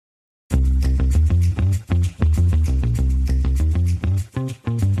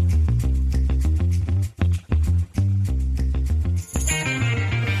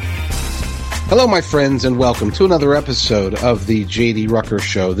Hello, my friends, and welcome to another episode of the J.D. Rucker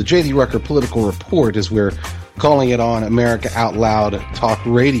Show. The J.D. Rucker Political Report, as we're calling it on America Out Loud Talk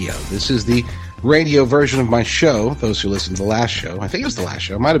Radio. This is the radio version of my show. Those who listened to the last show, I think it was the last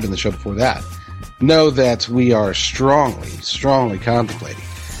show, it might have been the show before that, know that we are strongly contemplating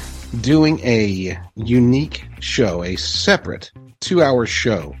doing a unique show, a separate 2-hour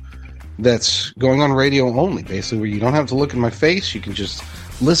show that's going on radio only, basically, where you don't have to look at my face. You can just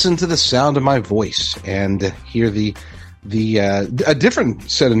listen to the sound of my voice and hear a different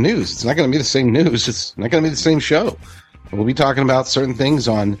set of news. It's not going to be the same news. It's not going to be the same show. We'll be talking about certain things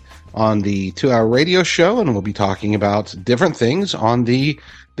on the 2-hour radio show, and we'll be talking about different things on the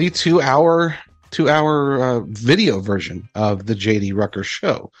 2-hour video version of the J.D. Rucker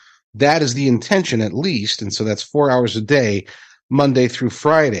Show. That is the intention, at least, and so that's 4 hours a day, Monday through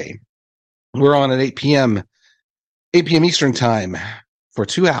Friday. We're on at 8 p.m. Eastern Time for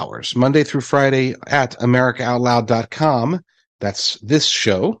 2 hours, Monday through Friday at AmericaOutloud.com. That's this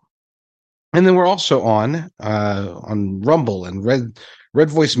show. And then we're also on Rumble and Red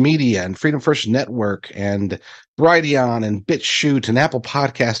Voice Media and Freedom First Network and Brighteon and BitChute and Apple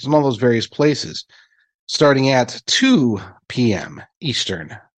Podcasts and all those various places, starting at 2 p.m.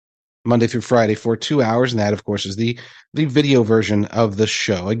 Eastern, Monday through Friday for 2 hours. And that, of course, is the video version of the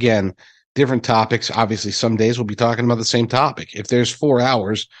show. Again, different topics. Obviously, some days we'll be talking about the same topic. If there's 4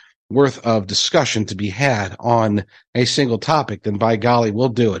 hours worth of discussion to be had on a single topic, then by golly, we'll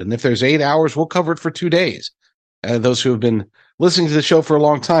do it. And if there's 8 hours, we'll cover it for 2 days. Those who have been listening to the show for a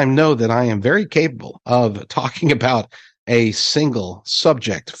long time know that I am very capable of talking about a single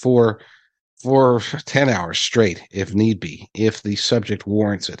subject for 10 hours straight, if need be, if the subject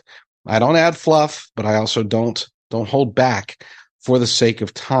warrants it. I don't add fluff, but I also don't hold back for the sake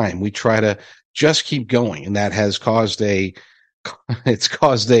of time. We try to just keep going, and that has caused a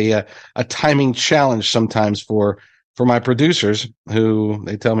timing challenge sometimes for my producers, who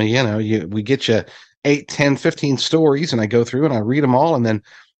they tell me, we get you 8, 10, 15 stories, and I go through and I read them all, and then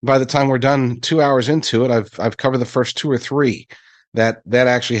by the time we're done 2 hours into it, I've covered the first 2 or 3. That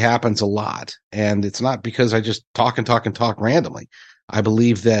actually happens a lot, and it's not because I just talk randomly. I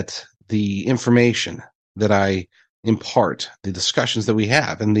believe that the information that I impart, the discussions that we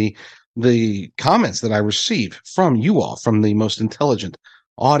have, and the comments that I receive from you all, from the most intelligent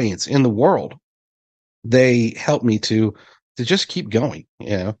audience in the world, they help me to just keep going.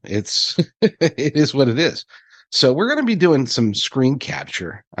 It's it is what it is. So we're going to be doing some screen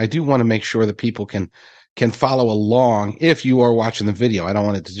capture. I do want to make sure that people can follow along if you are watching the video. I don't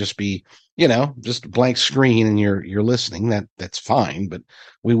want it to just be, just a blank screen and you're listening. That's fine, but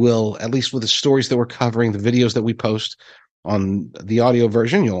we will, at least with the stories that we're covering, the videos that we post on the audio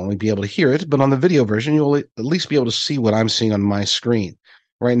version, you'll only be able to hear it, but on the video version, you'll at least be able to see what I'm seeing on my screen.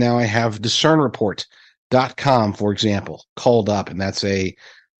 Right now, I have discernreport.com, for example, called up, and that's a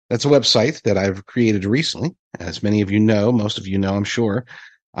website that I've created recently. As many of you know, most of you know, I'm sure,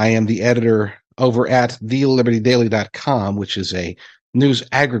 I am the editor over at thelibertydaily.com, which is a news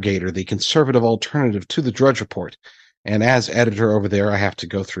aggregator, the conservative alternative to the Drudge Report. And as editor over there, I have to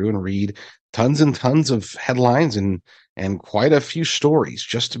go through and read tons and tons of headlines and quite a few stories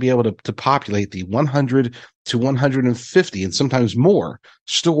just to be able to populate the 100 to 150 and sometimes more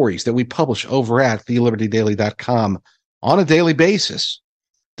stories that we publish over at thelibertydaily.com on a daily basis.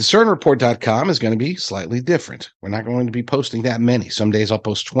 Discernreport.com is going to be slightly different. We're not going to be posting that many. Some days I'll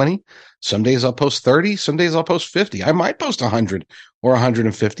post 20. Some days I'll post 30. Some days I'll post 50. I might post 100 or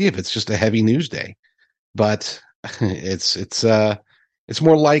 150 if it's just a heavy news day. But it's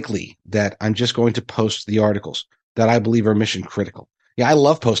more likely that I'm just going to post the articles that I believe are mission critical. Yeah, I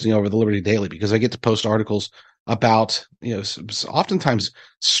love posting over the Liberty Daily because I get to post articles about, oftentimes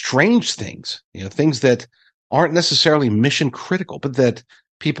strange things, things that aren't necessarily mission critical, but that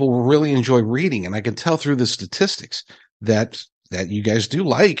people really enjoy reading. And I can tell through the statistics that you guys do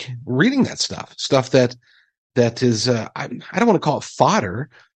like reading that stuff that is, I don't want to call it fodder,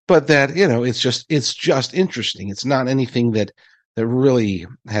 but that, it's just interesting. It's not anything that really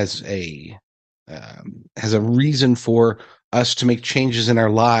has a reason for us to make changes in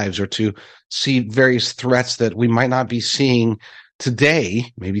our lives or to see various threats that we might not be seeing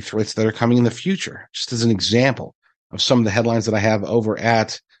today, maybe threats that are coming in the future. Just as an example of some of the headlines that I have over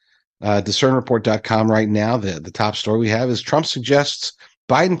at discernreport.com right now, the top story we have is Trump suggests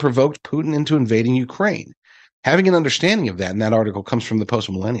Biden provoked Putin into invading Ukraine. Having an understanding of that, and that article comes from the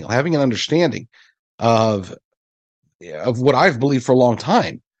Post-Millennial, having an understanding of what I've believed for a long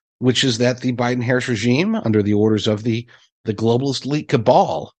time, which is that the Biden-Harris regime, under the orders of the globalist elite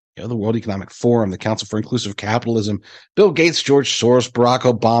cabal, the World Economic Forum, the Council for Inclusive Capitalism, Bill Gates, George Soros, Barack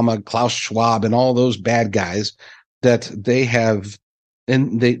Obama, Klaus Schwab, and all those bad guys that they have,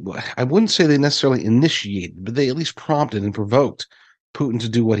 and I wouldn't say they necessarily initiated, but they at least prompted and provoked Putin to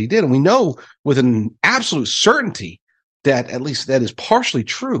do what he did. And we know with an absolute certainty that at least that is partially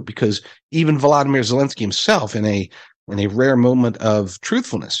true, because even Volodymyr Zelensky himself, in a rare moment of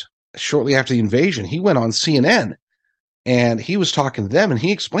truthfulness, shortly after the invasion, he went on CNN and he was talking to them, and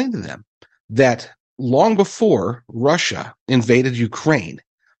he explained to them that long before Russia invaded Ukraine,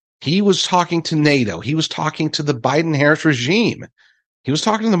 he was talking to NATO. He was talking to the Biden-Harris regime. He was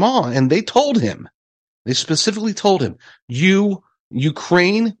talking to them all, and they specifically told him,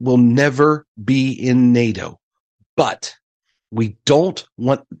 Ukraine will never be in NATO, but we don't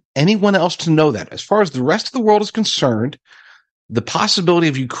want anyone else to know that. As far as the rest of the world is concerned, the possibility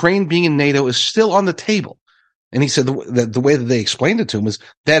of Ukraine being in NATO is still on the table. And he said the way that they explained it to him was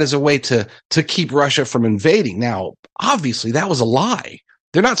that is a way to keep Russia from invading. Now, obviously, that was a lie.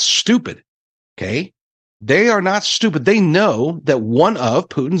 They're not stupid, okay? They are not stupid. They know that one of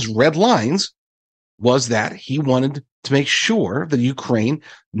Putin's red lines was that he wanted to make sure that Ukraine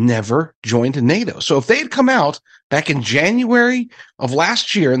never joined NATO. So if they had come out back in January of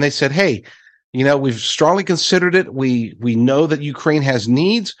last year and they said, hey, we've strongly considered it. We know that Ukraine has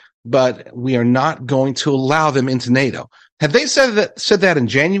needs, but we are not going to allow them into NATO. Had they said that in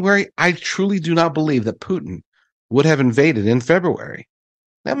January, I truly do not believe that Putin would have invaded in February.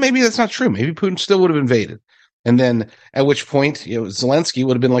 Now, maybe that's not true. Maybe Putin still would have invaded. And then at which point, Zelensky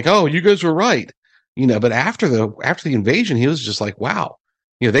would have been like, oh, you guys were right. But after the invasion, he was just like, wow,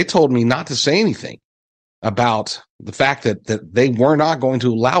 they told me not to say anything about the fact that they were not going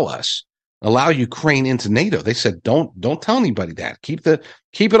to allow Ukraine into NATO. They said, don't tell anybody that. Keep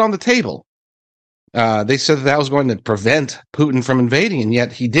it on the table. They said that was going to prevent Putin from invading, and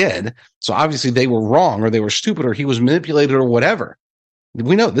yet he did. So obviously they were wrong, or they were stupid, or he was manipulated, or whatever.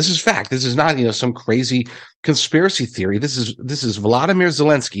 We know this is fact. This is not, some crazy conspiracy theory. This is Volodymyr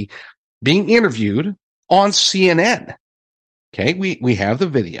Zelensky being interviewed on CNN. Okay, we have the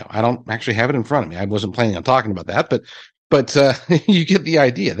video. I don't actually have it in front of me. I wasn't planning on talking about that, but you get the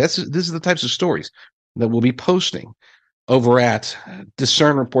idea. This is the types of stories that we'll be posting over at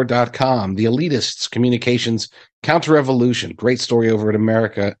discernreport.com. The Elitists Communications Counter-Revolution. Great story over at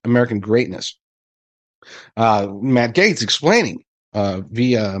American Greatness. Matt Gaetz explaining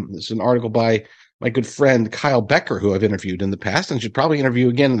via it's an article by my good friend Kyle Becker, who I've interviewed in the past and should probably interview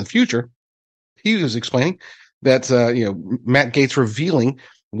again in the future. He was explaining that Matt Gaetz revealing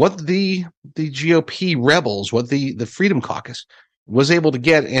what the GOP rebels, what the Freedom Caucus was able to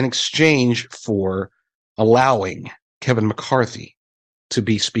get in exchange for allowing Kevin McCarthy to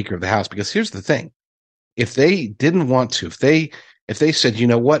be Speaker of the House. Because here's the thing: if they didn't want to, if they said, you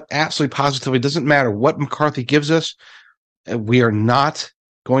know what, absolutely positively, it doesn't matter what McCarthy gives us, we are not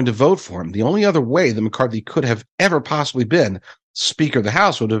going to vote for him. The only other way that McCarthy could have ever possibly been Speaker of the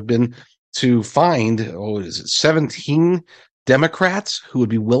House would have been to find 17 Democrats who would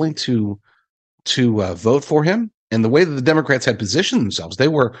be willing to vote for him. And the way that the Democrats had positioned themselves, they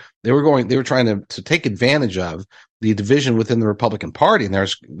were trying to take advantage of the division within the Republican Party.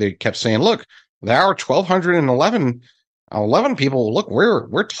 And they kept saying, look, there are 1,211 people. Look,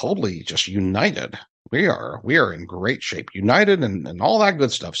 we're totally just united. We are in great shape, united and all that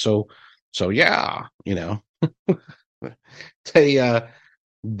good stuff. So yeah,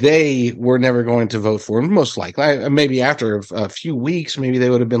 they were never going to vote for him, most likely. Maybe after a few weeks, maybe they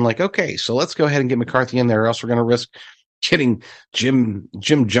would have been like, okay, so let's go ahead and get McCarthy in there, or else we're going to risk getting Jim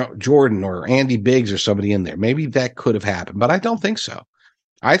Jordan or Andy Biggs or somebody in there. Maybe that could have happened, but I don't think so.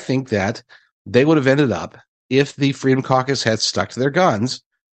 I think that they would have ended up, if the Freedom Caucus had stuck to their guns,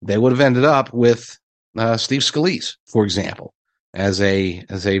 they would have ended up with Steve Scalise, for example, as a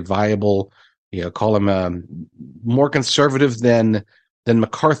viable, call him more conservative than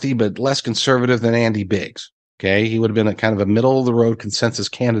McCarthy, but less conservative than Andy Biggs. Okay, he would have been a kind of a middle of the road consensus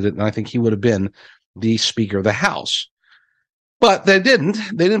candidate, and I think he would have been the Speaker of the House. But they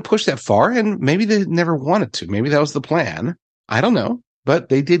didn't push that far, and maybe they never wanted to. Maybe that was the plan. I don't know, but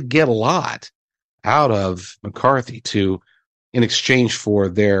they did get a lot out of McCarthy in exchange for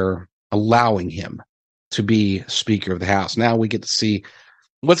their allowing him to be Speaker of the House. Now we get to see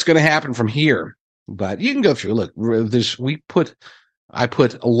what's going to happen from here. But you can go through. Look, I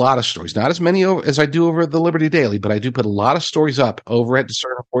put a lot of stories, not as many as I do over at the Liberty Daily, but I do put a lot of stories up over at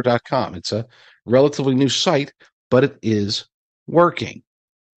discernreport.com. It's a relatively new site, but it is working.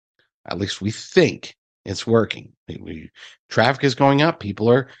 At least we think it's working. Traffic is going up. People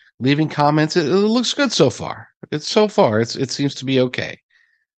are leaving comments. It looks good so far. It seems to be okay.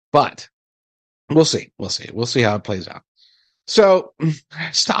 But we'll see. We'll see. We'll see how it plays out. So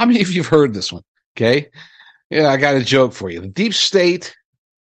stop me if you've heard this one. Okay. Yeah, I got a joke for you. The deep state,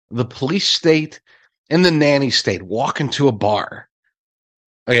 the police state, and the nanny state walk into a bar.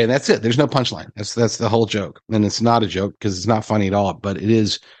 Okay, that's it. There's no punchline. That's the whole joke. And it's not a joke because it's not funny at all, but it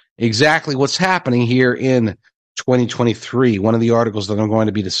is exactly what's happening here in 2023. One of the articles that I'm going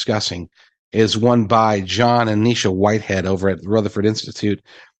to be discussing is one by John and Nisha Whitehead over at the Rutherford Institute.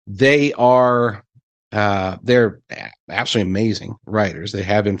 They're absolutely amazing writers. They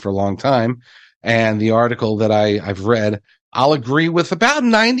have been for a long time. And the article that I've read, I'll agree with about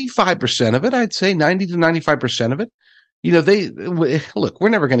 95% of it. I'd say 90 to 95% of it. You know, look, we're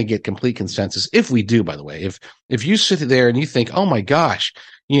never going to get complete consensus. If we do, by the way, if you sit there and you think, oh my gosh,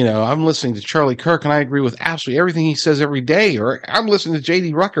 you know, I'm listening to Charlie Kirk and I agree with absolutely everything he says every day, or I'm listening to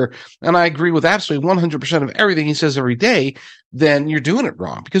J.D. Rucker and I agree with absolutely 100% of everything he says every day, then you're doing it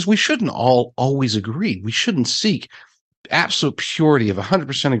wrong, because we shouldn't all always agree. We shouldn't seek absolute purity of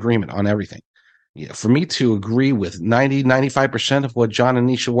 100% agreement on everything. You know, for me to agree with 90, 95% of what John and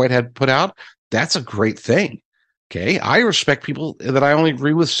Nisha Whitehead put out, that's a great thing. Okay, I respect people that I only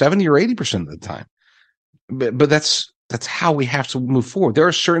agree with 70 or 80% of the time, but that's how we have to move forward. There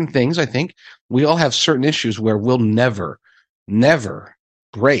are certain things, I think we all have certain issues where we'll never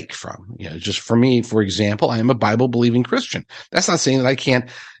break from. You know, just for me, for example, I am a Bible believing Christian. That's not saying that I can't.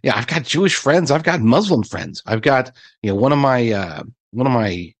 Yeah, I've got Jewish friends, I've got Muslim friends, I've got, you know, one of my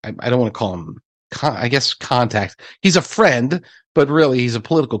I don't want to call him I guess contact. He's a friend, but really he's a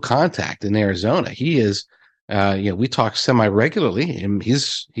political contact in Arizona. He is. You know, we talk semi-regularly, and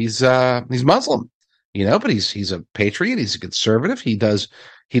he's Muslim, you know, but he's a patriot. He's a conservative. He does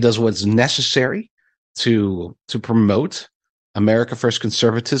what's necessary to promote America First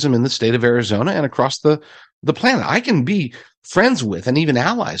conservatism in the state of Arizona and across the planet. I can be friends with and even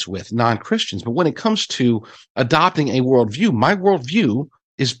allies with non-Christians, but when it comes to adopting a worldview, my worldview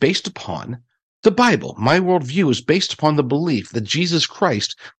is based upon the Bible. My worldview is based upon the belief that Jesus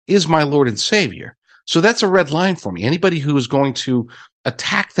Christ is my Lord and Savior. So that's a red line for me. Anybody who is going to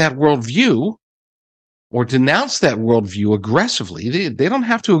attack that worldview or denounce that worldview aggressively, they don't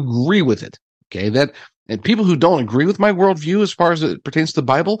have to agree with it. Okay, and people who don't agree with my worldview as far as it pertains to the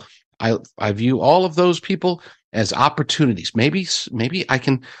Bible, I view all of those people as opportunities. Maybe I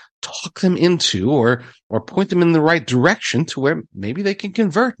can talk them into or point them in the right direction to where maybe they can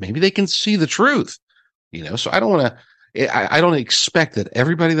convert. Maybe they can see the truth. You know, so I don't expect that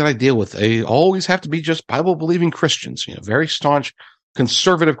everybody that I deal with, they always have to be just Bible believing Christians, you know, very staunch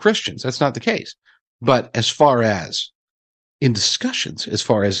conservative Christians. That's not the case. But as far as in discussions, as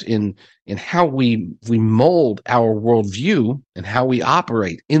far as in how we mold our worldview and how we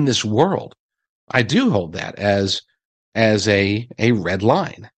operate in this world, I do hold that as a red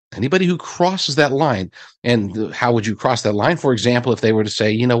line. Anybody who crosses that line, and how would you cross that line? For example, if they were to say,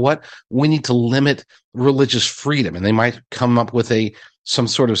 you know what, we need to limit religious freedom, and they might come up with some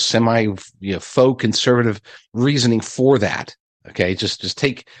sort of faux conservative reasoning for that. Okay, just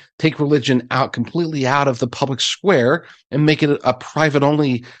take religion completely out of the public square and make it a private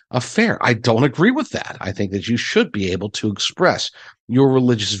only affair. I don't agree with that. I think that you should be able to express your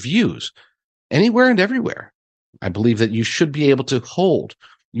religious views anywhere and everywhere. I believe that you should be able to hold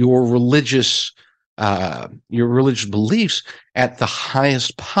your religious beliefs at the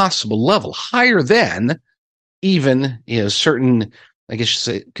highest possible level, higher than even, you know, certain, I guess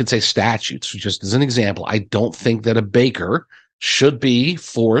you could say statutes. Just as an example, I don't think that a baker should be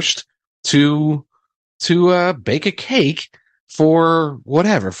forced to bake a cake for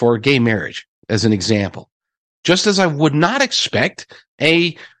gay marriage, as an example. Just as I would not expect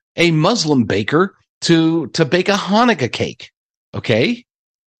a Muslim baker to bake a Hanukkah cake. Okay,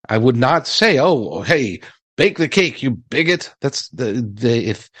 I would not say, "Oh, hey, bake the cake, you bigot." That's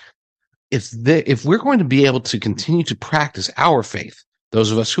if we're going to be able to continue to practice our faith,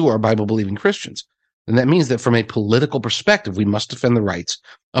 those of us who are Bible believing Christians, then that means that from a political perspective, we must defend the rights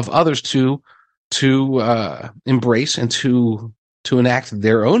of others to embrace and to enact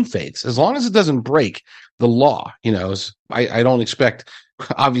their own faiths, as long as it doesn't break the law. You know, I don't expect.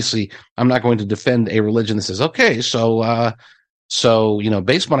 Obviously, I'm not going to defend a religion that says, okay, so you know,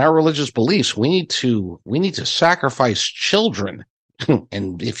 based on our religious beliefs, we need to sacrifice children,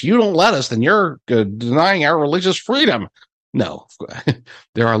 and if you don't let us, then you're denying our religious freedom. No,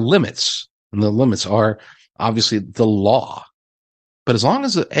 there are limits, and the limits are obviously the law. But as long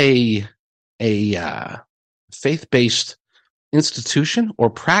as a faith-based institution or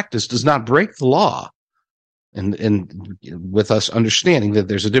practice does not break the law, and with us understanding that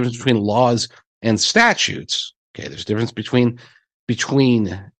there's a difference between laws and statutes. Okay, there's a difference between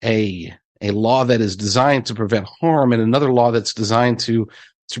between a law that is designed to prevent harm and another law that's designed to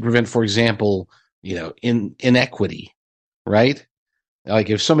prevent, for example, inequity, right? Like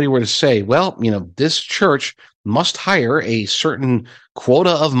if somebody were to say, well, this church must hire a certain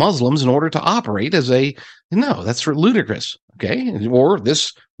quota of Muslims in order to operate no, that's ludicrous. Okay. Or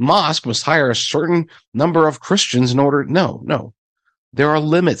this mosque must hire a certain number of Christians in order. No. There are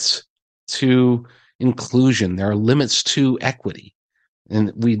limits to inclusion. There are limits to equity.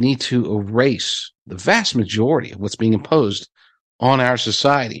 And we need to erase the vast majority of what's being imposed on our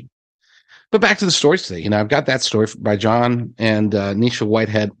society. But back to the stories today. I've got that story by John and Nisha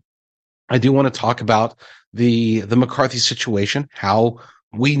Whitehead. I do want to talk about the McCarthy situation, how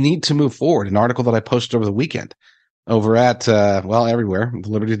we need to move forward. An article that I posted over the weekend over at, everywhere, the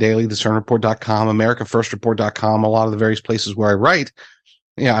Liberty Daily, discernreport.com, americafirstreport.com, a lot of the various places where I write.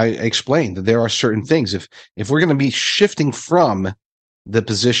 I explained that there are certain things. If we're going to be shifting from the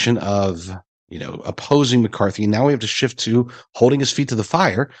position of, opposing McCarthy, now we have to shift to holding his feet to the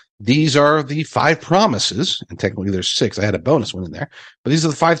fire. These are the 5 promises, and technically there's 6. I had a bonus one in there, but these are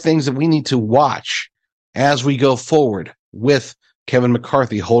the 5 things that we need to watch as we go forward with Kevin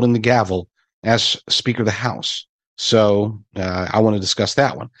McCarthy holding the gavel as Speaker of the House. So I want to discuss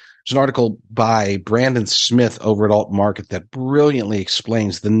that one. There's an article by Brandon Smith over at Alt Market that brilliantly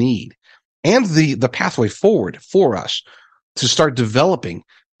explains the need and the pathway forward for us to start developing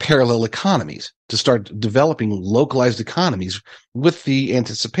parallel economies, to start developing localized economies with the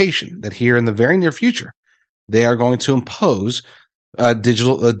anticipation that here in the very near future, they are going to impose a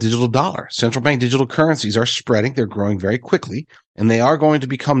digital dollar. Central bank digital currencies are spreading. They're growing very quickly, and they are going to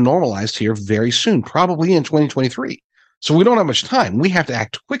become normalized here very soon, probably in 2023. So we don't have much time. We have to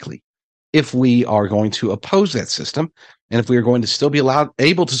act quickly if we are going to oppose that system, and if we are going to still be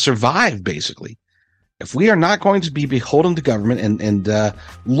able to survive, basically. If we are not going to be beholden to government and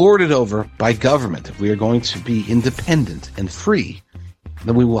lorded over by government, if we are going to be independent and free,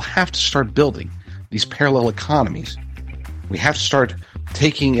 then we will have to start building these parallel economies. We have to start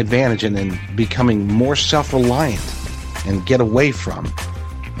taking advantage and becoming more self-reliant and get away from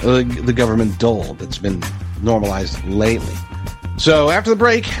the government dole that's been normalized lately. So after the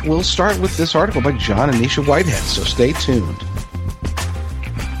break, we'll start with this article by John and Nisha Whitehead, so stay tuned.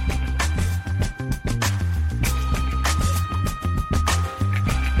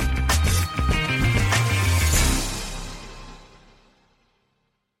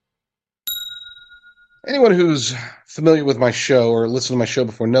 Anyone who's familiar with my show or listened to my show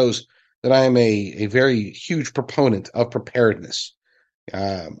before knows that I am a very huge proponent of preparedness.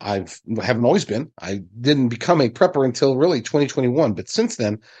 I haven't always been. I didn't become a prepper until really 2021, but since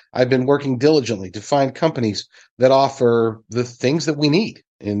then, I've been working diligently to find companies that offer the things that we need.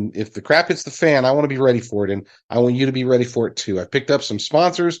 And if the crap hits the fan, I want to be ready for it, and I want you to be ready for it too. I picked up some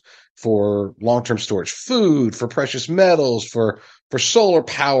sponsors for long-term storage food, for precious metals, for solar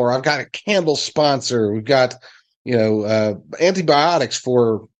power. I've got a candle sponsor. We've got, antibiotics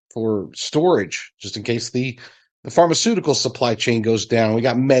for storage, just in case the pharmaceutical supply chain goes down. We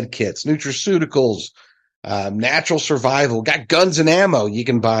got med kits, nutraceuticals, natural survival. We got guns and ammo. You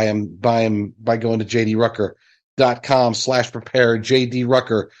can buy them by going to jdrucker.com/prepare,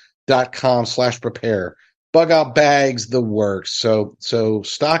 jdrucker.com/prepare. Bug out bags, the works. So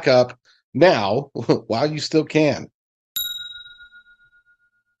stock up now while you still can.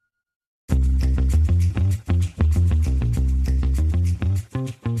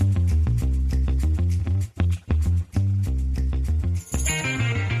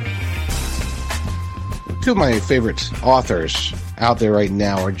 Two of my favorite authors out there right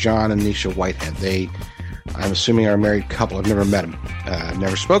now are John and Nisha Whitehead. I'm assuming, are a married couple. I've never met them. I've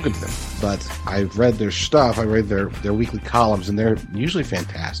never spoken to them, but I've read their stuff. I read their weekly columns, and they're usually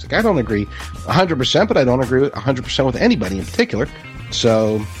fantastic. I don't agree 100%, but I don't agree 100% with anybody in particular.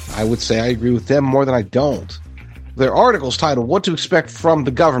 So I would say I agree with them more than I don't. Their article's titled, "What to Expect from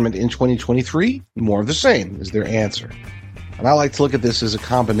the Government in 2023? More of the Same," is their answer. And I like to look at this as a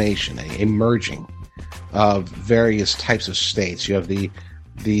combination, a merging of various types of states. You have the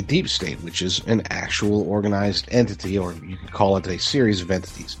deep state, which is an actual organized entity, or you could call it a series of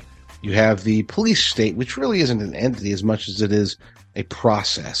entities. You have the police state, which really isn't an entity as much as it is a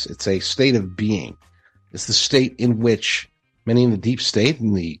process. It's a state of being. It's the state in which many in the deep state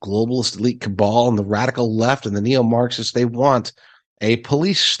and the globalist elite cabal and the radical left and the neo-Marxists, they want a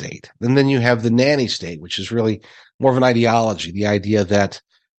police state. And then you have the nanny state, which is really more of an ideology, the idea that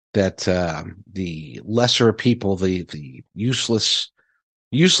the lesser people, the useless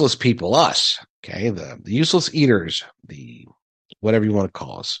people, us, okay, the useless eaters, the whatever you want to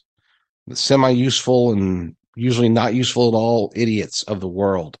call us, the semi-useful and usually not useful at all idiots of the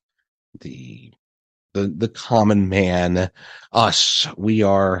world, the common man, us. We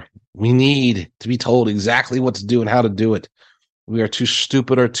need to be told exactly what to do and how to do it. We are too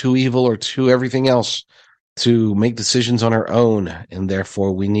stupid or too evil or too everything else to make decisions on our own, and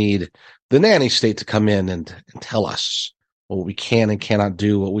therefore we need the nanny state to come in and tell us what we can and cannot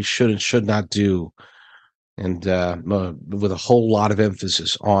do, what we should and should not do, and with a whole lot of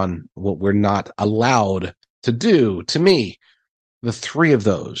emphasis on what we're not allowed to do. To me, the three of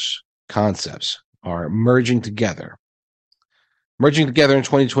those concepts are merging together in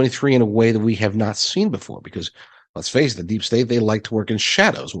 2023 in a way that we have not seen before, because let's face it, the deep state, they like to work in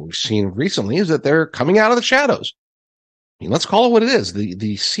shadows. What we've seen recently is that they're coming out of the shadows. I mean, let's call it what it is.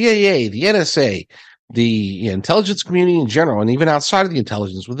 The CIA, the NSA, the intelligence community in general, and even outside of the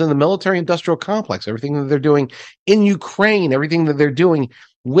intelligence, within the military-industrial complex, everything that they're doing in Ukraine, everything that they're doing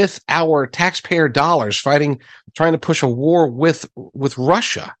with our taxpayer dollars, trying to push a war with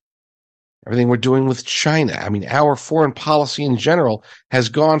Russia, everything we're doing with China. I mean, our foreign policy in general has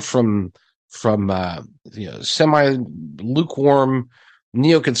gone from semi-lukewarm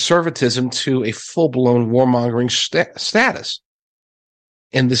neoconservatism to a full-blown warmongering status.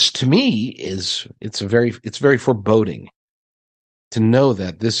 And this, to me, it's very foreboding to know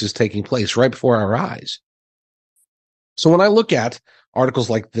that this is taking place right before our eyes. So when I look at articles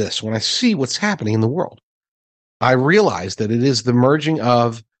like this, when I see what's happening in the world, I realize that it is the merging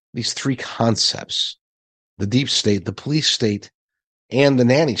of these three concepts: the deep state, the police state, and the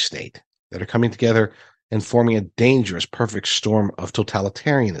nanny state, that are coming together and forming a dangerous, perfect storm of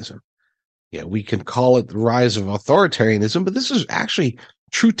totalitarianism. Yeah, we can call it the rise of authoritarianism, but this is actually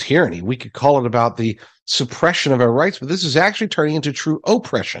true tyranny. We could call it about the suppression of our rights, but this is actually turning into true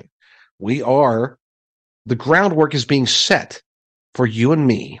oppression. The groundwork is being set for you and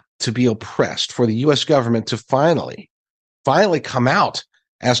me to be oppressed, for the U.S. government to finally come out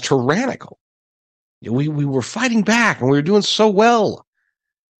as tyrannical. We were fighting back, and we were doing so well,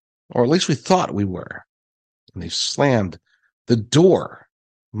 or at least we thought we were. And they've slammed the door,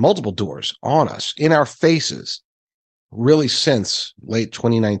 multiple doors, on us, in our faces, really since late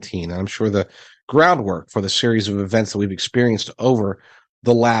 2019. And I'm sure the groundwork for the series of events that we've experienced over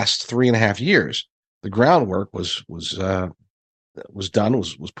the last 3.5 years, the groundwork was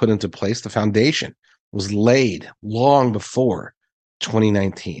put into place. The foundation was laid long before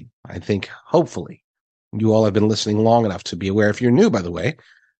 2019. I think, hopefully, you all have been listening long enough to be aware. If you're new, by the way,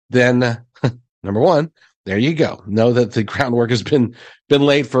 then number one, there you go. Know that the groundwork has been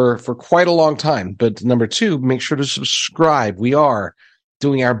laid for quite a long time. But number two, make sure to subscribe. We are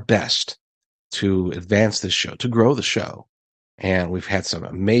doing our best to advance this show, to grow the show. And we've had some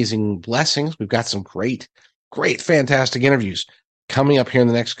amazing blessings. We've got some great, fantastic interviews coming up here in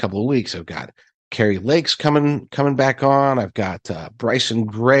the next couple of weeks. I've got Carrie Lakes coming back on. I've got Bryson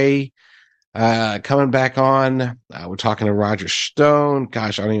Gray coming back on. We're talking to Roger Stone.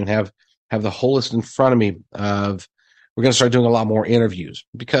 Gosh, I don't even have the whole list in front of me. We're going to start doing a lot more interviews,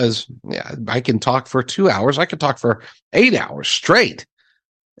 because I can talk for 2 hours. I could talk for 8 hours straight,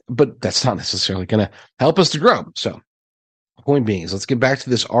 but that's not necessarily going to help us to grow. So point being is, let's get back to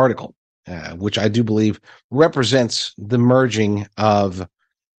this article, which I do believe represents the merging of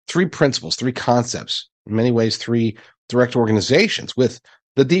three principles, three concepts, in many ways, three direct organizations, with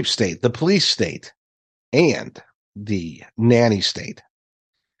the deep state, the police state, and the nanny state.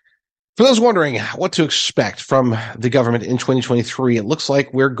 For those wondering what to expect from the government in 2023, it looks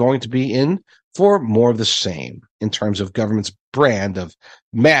like we're going to be in for more of the same in terms of government's brand of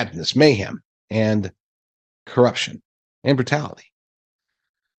madness, mayhem, and corruption and brutality.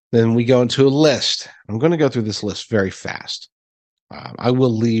 Then we go into a list. I'm going to go through this list very fast. I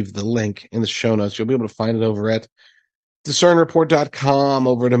will leave the link in the show notes. You'll be able to find it over at discernreport.com,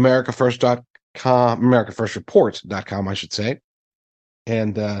 over at americafirstreport.com, I should say.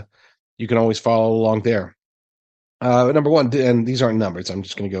 And you can always follow along there. Number one, and these aren't numbers, I'm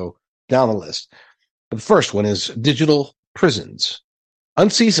just going to go down the list. But the first one is digital prisons.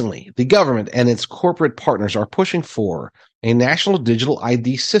 Unceasingly, the government and its corporate partners are pushing for a national digital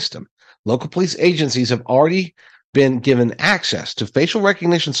ID system. Local police agencies have already been given access to facial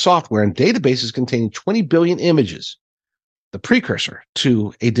recognition software and databases containing 20 billion images, the precursor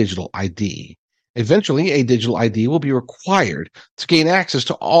to a digital ID. Eventually, a digital ID will be required to gain access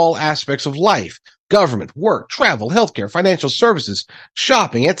to all aspects of life: government, work, travel, healthcare, financial services,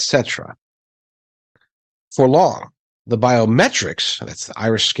 shopping, etc. For long, the biometrics, that's the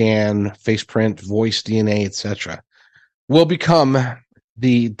iris scan, face print, voice, DNA, etc., will become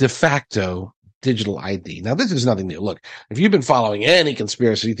the de facto digital ID. Now, this is nothing new. Look, if you've been following any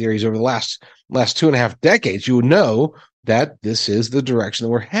conspiracy theories over the last 2.5 decades, you would know that this is the direction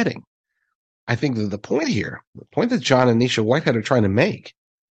that we're heading. I think that the point that John and Nisha Whitehead are trying to make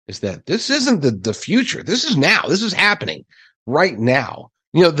is that this isn't the future. This is now. This is happening right now.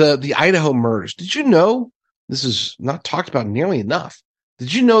 You know, the Idaho murders. Did you know, this is not talked about nearly enough,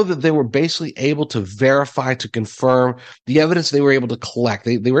 did you know that they were basically able to verify, to confirm the evidence they were able to collect?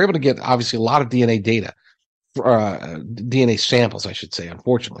 They were able to get, obviously, a lot of DNA data, DNA samples, I should say,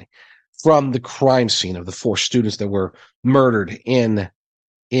 unfortunately, from the crime scene of the 4 students that were murdered in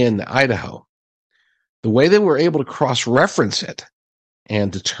Idaho. The way they were able to cross-reference it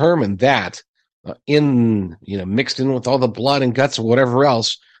and determine that mixed in with all the blood and guts or whatever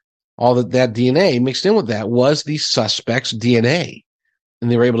else, all that DNA mixed in with that was the suspect's DNA. And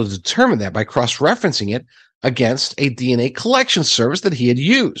they were able to determine that by cross-referencing it against a DNA collection service that he had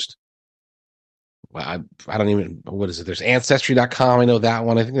used. Well, I don't even, what is it? There's Ancestry.com. I know that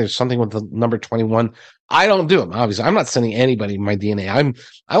one. I think there's something with the number 21. I don't do them, obviously. I'm not sending anybody my DNA.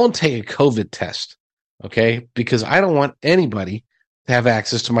 I won't take a COVID test, okay? Because I don't want anybody to have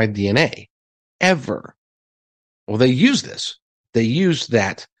access to my DNA, ever. Well, they use this. They use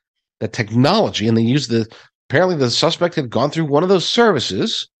that technology, and they use apparently the suspect had gone through one of those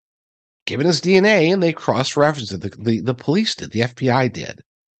services, given his DNA, and they cross-referenced it. The police did. The FBI did.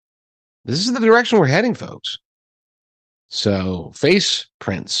 This is the direction we're heading, folks. So face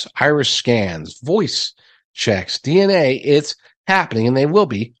prints, iris scans, voice checks, DNA, it's happening, and they will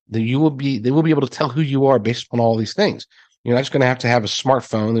be able to tell who you are based on all these things. You're not just going to have a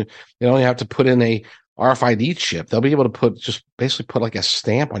smartphone. They only have to put in a RFID chip. They'll be able to basically put like a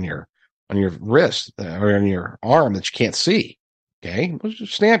stamp on your wrist or on your arm that you can't see. Okay, we'll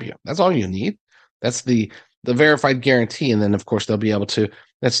just stamp you. That's all you need. That's the verified guarantee. And then, of course, they'll be able to.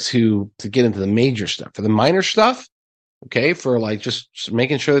 That's to get into the major stuff. For the minor stuff, okay, for like just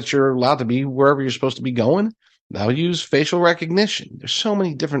making sure that you're allowed to be wherever you're supposed to be going, they'll use facial recognition. There's so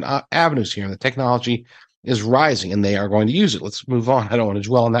many different avenues here, and the technology is rising, and they are going to use it. Let's move on. I don't want to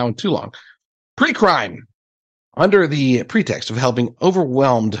dwell on that one too long. Pre-crime. Under the pretext of helping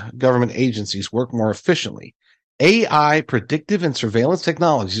overwhelmed government agencies work more efficiently, AI predictive and surveillance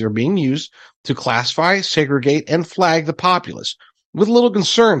technologies are being used to classify, segregate, and flag the populace with little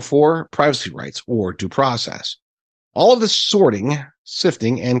concern for privacy rights or due process. All of this sorting,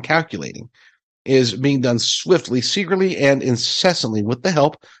 sifting, and calculating is being done swiftly, secretly, and incessantly with the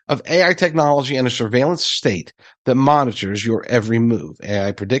help of AI technology and a surveillance state that monitors your every move.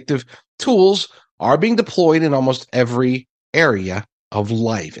 AI predictive tools are being deployed in almost every area of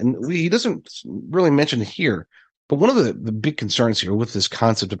life. And he doesn't really mention it here, but one of the big concerns here with this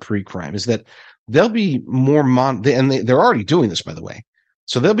concept of pre-crime is that they'll be more they're already doing this, by the way.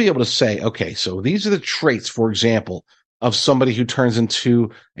 So they'll be able to say, okay, so these are the traits, for example, of somebody who turns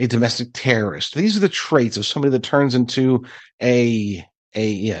into a domestic terrorist. These are the traits of somebody that turns into a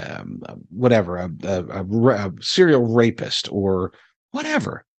serial rapist or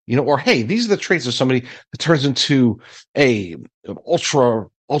whatever, or hey, these are the traits of somebody that turns into a ultra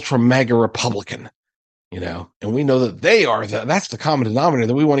mega Republican. And we know that that's the common denominator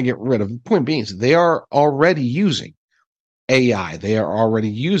that we want to get rid of. The point being is they are already using AI. They are already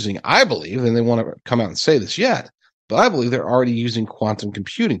using, I believe, and they want to come out and say this yet, but I believe they're already using quantum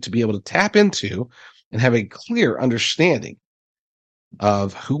computing to be able to tap into and have a clear understanding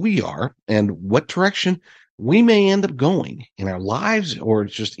of who we are and what direction we may end up going in our lives or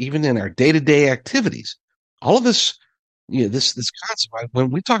just even in our day-to-day activities. All of this, this concept,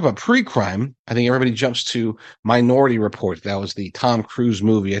 when we talk about pre-crime, I think everybody jumps to Minority Report. That was the Tom Cruise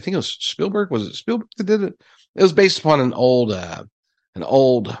movie. I think it was Spielberg. Was it Spielberg that did it? It was based upon an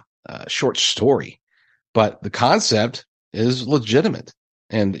old short story, but the concept is legitimate,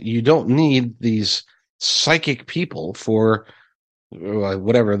 and you don't need these psychic people for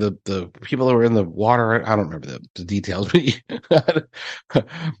whatever the people that were in the water. I don't remember the details, but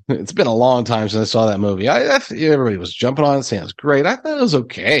it's been a long time since I saw that movie. Everybody was jumping on it saying it was great. I thought it was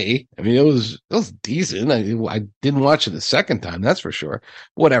okay. I mean, it was decent. I didn't watch it the second time, that's for sure.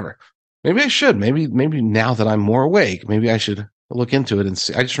 Whatever. Maybe I should. Maybe now that I'm more awake, maybe I should look into it and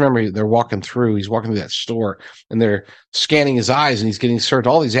see. I just remember he's walking through that store, and they're scanning his eyes, and he's getting served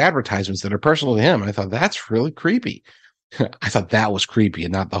all these advertisements that are personal to him. And I thought, that's really creepy. I thought that was creepy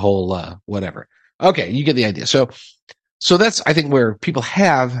and not the whole whatever. Okay, you get the idea. So that's, I think, where people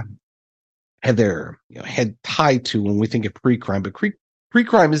have had their head tied to when we think of pre-crime. But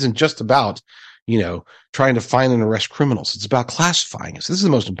pre-crime isn't just about trying to find and arrest criminals. It's about classifying us. This is the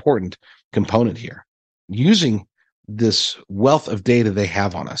most important component here. Using this wealth of data they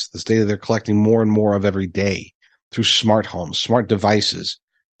have on us, this data they're collecting more and more of every day through smart homes, smart devices,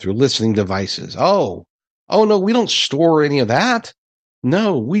 through listening devices. Oh, no, we don't store any of that.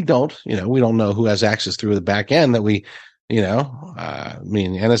 No, we don't. We don't know who has access through the back end that we,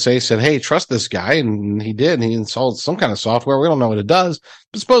 NSA said, hey, trust this guy. And he did. And he installed some kind of software. We don't know what it does,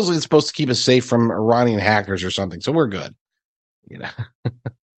 but supposedly it's supposed to keep us safe from Iranian hackers or something. So we're good,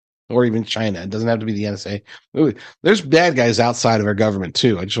 or even China. It doesn't have to be the NSA. There's bad guys outside of our government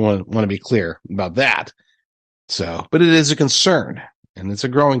too. I just want to be clear about that. So, but it is a concern, and it's a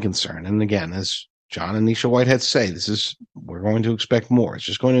growing concern. And again, as John and Nisha Whitehead say, we're going to expect more. It's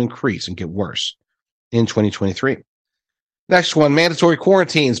just going to increase and get worse in 2023. Next one, mandatory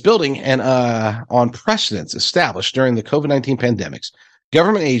quarantines, building and on precedents established during the COVID-19 pandemics.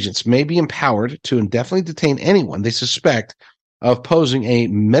 Government agents may be empowered to indefinitely detain anyone they suspect of posing a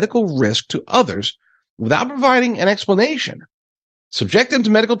medical risk to others without providing an explanation, subject them to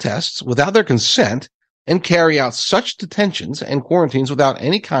medical tests without their consent, and carry out such detentions and quarantines without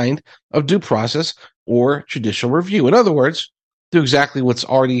any kind of due process or judicial review. In other words, do exactly what's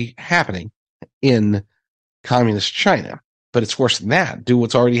already happening in communist China. But it's worse than that. Do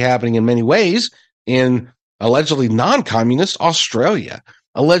what's already happening in many ways in allegedly non-communist Australia,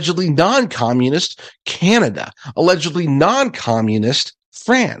 allegedly non-communist Canada, allegedly non-communist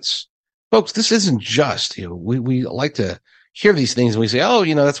France. Folks, this isn't just, we like to hear these things and we say, oh,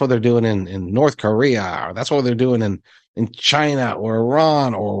 that's what they're doing in North Korea, or that's what they're doing in China or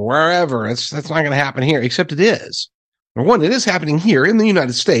Iran or wherever. That's not going to happen here, except it is. Number one, it is happening here in the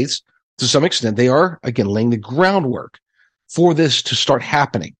United States to some extent. They are, again, laying the groundwork for this to start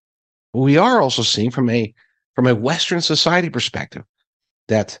happening. But we are also seeing from a Western society perspective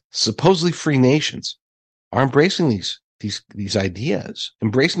that supposedly free nations are embracing these ideas,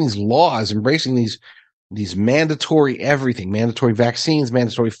 embracing these laws, embracing these mandatory everything, mandatory vaccines,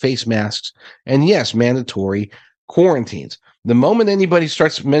 mandatory face masks, and yes, mandatory quarantines. The moment anybody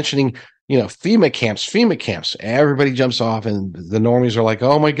starts mentioning, FEMA camps, everybody jumps off, and the normies are like,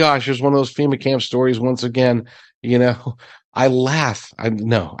 oh my gosh, there's one of those FEMA camp stories once again. I laugh.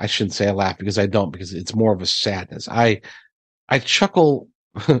 No, I shouldn't say I laugh, because I don't, because it's more of a sadness. I chuckle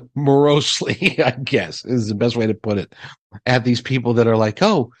morosely, I guess is the best way to put it, at these people that are like,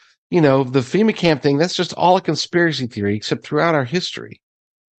 oh, the FEMA camp thing, that's just all a conspiracy theory, except throughout our history,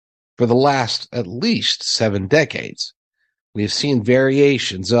 for the last at least 7 decades, we have seen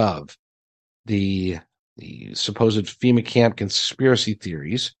variations of the supposed FEMA camp conspiracy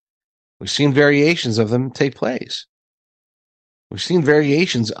theories. We've seen variations of them take place. We've seen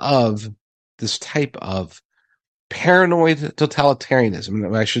variations of this type of paranoid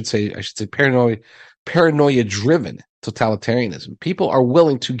totalitarianism. I should say paranoia-driven totalitarianism. People are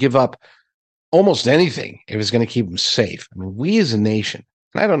willing to give up almost anything if it's going to keep them safe. I mean, we as a nation,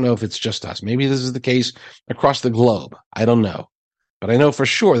 and I don't know if it's just us, maybe this is the case across the globe, I don't know. But I know for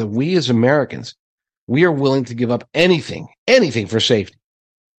sure that we as Americans, we are willing to give up anything for safety.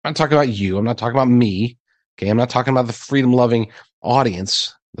 I'm not talking about you. I'm not talking about me. Okay, I'm not talking about the freedom-loving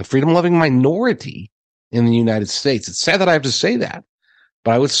audience, the freedom-loving minority in the United States. It's sad that I have to say that,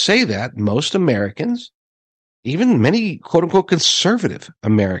 but I would say that most Americans, even many quote-unquote conservative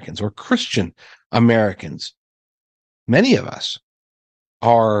Americans or Christian Americans, many of us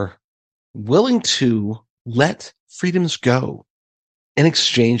are willing to let freedoms go in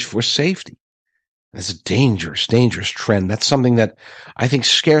exchange for safety. That's a dangerous, dangerous trend. That's something that I think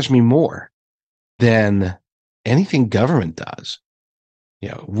scares me more than anything government does.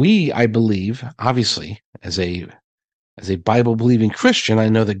 I believe, obviously, as a Bible-believing Christian, I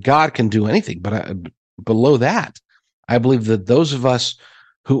know that God can do anything, but below that, I believe that those of us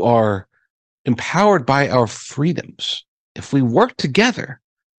who are empowered by our freedoms, if we work together,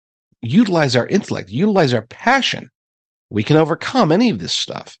 utilize our intellect, utilize our passion, we can overcome any of this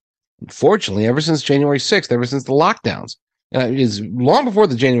stuff. Unfortunately, ever since January 6th, ever since the lockdowns, and it is long before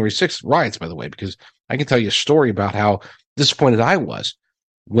the January 6th riots, by the way, because I can tell you a story about how disappointed I was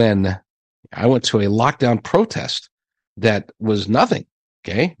when I went to a lockdown protest that was nothing.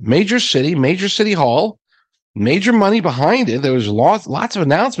 Okay. Major city hall, major money behind it. There was lots of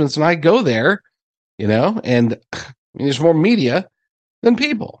announcements, and I go there, and there's more media than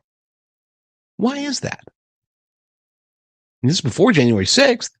people. Why is that? This is before January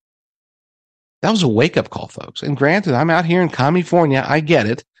 6th. That was a wake-up call, folks. And granted, I'm out here in California. I get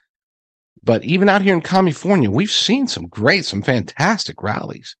it. But even out here in California, we've seen some fantastic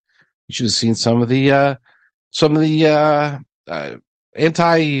rallies. You should have seen some of the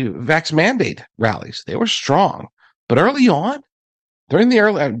anti-vax mandate rallies. They were strong. But early on, during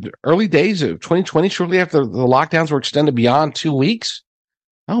the early days of 2020, shortly after the lockdowns were extended beyond 2 weeks.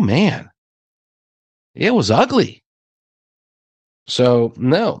 Oh man, it was ugly. So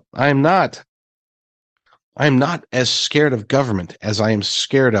no, I'm not as scared of government as I am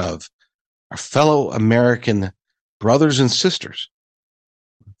scared of our fellow American brothers and sisters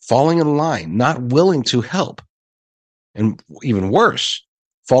falling in line, not willing to help, and even worse,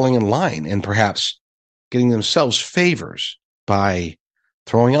 falling in line and perhaps getting themselves favors by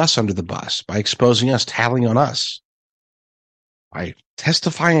throwing us under the bus, by exposing us, tattling on us, by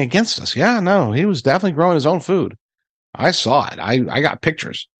testifying against us. Yeah, no, he was definitely growing his own food. I saw it. I got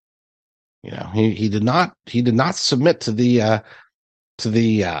pictures. You know, he did not submit to the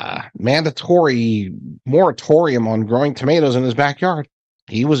mandatory moratorium on growing tomatoes in his backyard.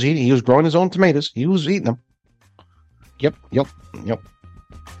 He was growing his own tomatoes. He was eating them. Yep.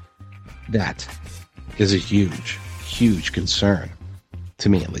 That is a huge concern to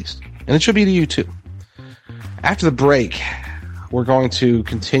me, at least. And it should be to you too. After the break, we're going to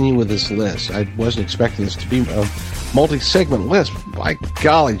continue with this list. I wasn't expecting this to be a multi-segment list. By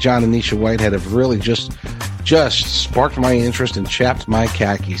golly, John and Nisha Whitehead have really just sparked my interest and chapped my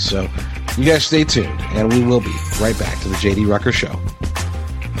khaki. So you guys stay tuned, and we will be right back to the J.D. Rucker Show.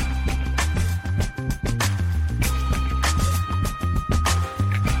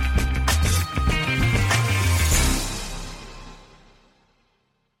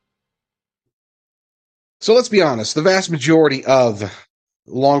 So let's be honest, the vast majority of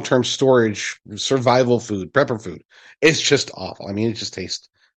long-term storage, survival food, prepper food, is just awful. I mean, it just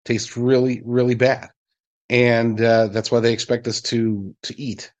tastes really, really bad. And that's why they expect us to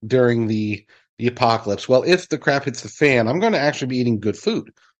eat during the apocalypse. Well, if the crap hits the fan, I'm going to actually be eating good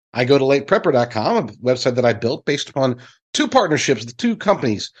food. I go to lateprepper.com, a website that I built based upon two partnerships, the two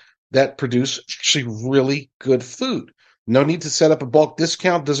companies that produce actually really good food. No need to set up a bulk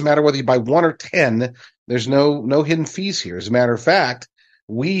discount. Doesn't matter whether you buy 1 or 10. There's no hidden fees here. As a matter of fact,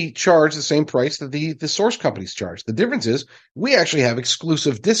 we charge the same price that the source companies charge. The difference is we actually have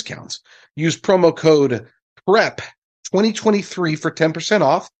exclusive discounts. Use promo code PREP 2023 for 10%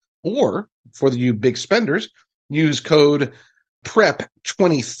 off, or for you big spenders, use code PREP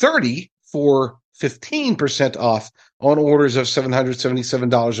 2030 for 15% off on orders of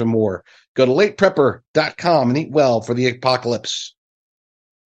 $777 or more. Go to lateprepper.com and eat well for the apocalypse.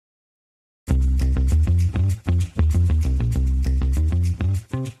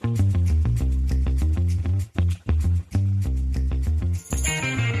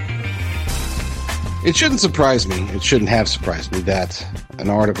 It shouldn't surprise me, it shouldn't have surprised me that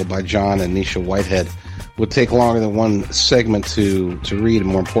an article by John and Nisha Whitehead would take longer than one segment to read, and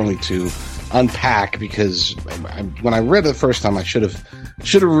more importantly to unpack, because when I read it the first time, I should have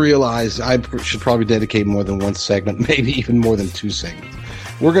realized I should probably dedicate more than one segment, maybe even more than two segments.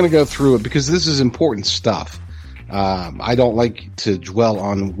 We're going to go through it because this is important stuff. I don't like to dwell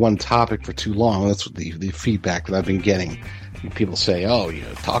on one topic for too long. That's what the feedback that I've been getting. People say, oh,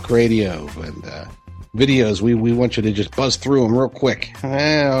 talk radio and videos, we want you to just buzz through them real quick.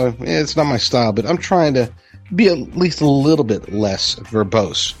 It's not my style, but I'm trying to be at least a little bit less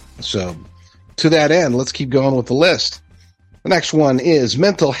verbose. So to that end, let's keep going with the list. The next one is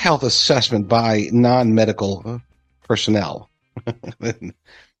mental health assessment by non-medical personnel.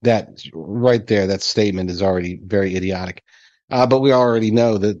 That right there, that statement is already very idiotic. But we already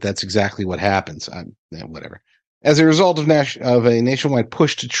know that that's exactly what happens. Whatever. As a result of a nationwide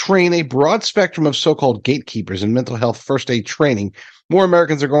push to train a broad spectrum of so-called gatekeepers in mental health first aid training, more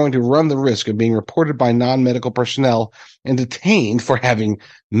Americans are going to run the risk of being reported by non-medical personnel and detained for having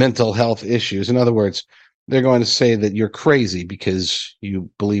mental health issues. In other words, they're going to say that you're crazy because you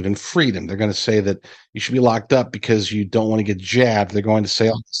believe in freedom. They're going to say that you should be locked up because you don't want to get jabbed. They're going to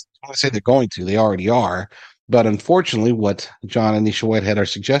say, they already are. But unfortunately, what John and Nisha Whitehead are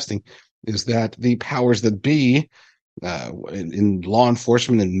suggesting is that the powers that be in law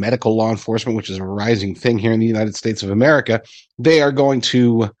enforcement and medical law enforcement, which is a rising thing here in the United States of America, they are going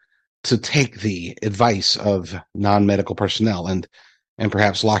to take the advice of non-medical personnel and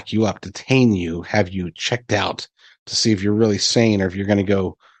perhaps lock you up, detain you, have you checked out to see if you're really sane or if you're going to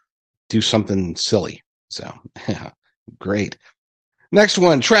go do something silly. So, great. Next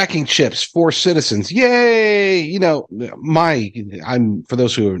one, tracking chips for citizens. Yay! I'm for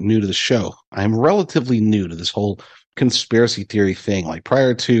those who are new to the show, I'm relatively new to this whole conspiracy theory thing. Like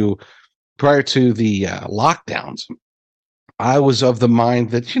prior to the lockdowns, I was of the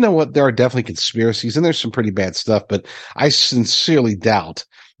mind that, there are definitely conspiracies and there's some pretty bad stuff, but I sincerely doubt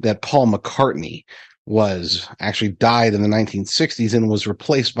that Paul McCartney was actually died in the 1960s and was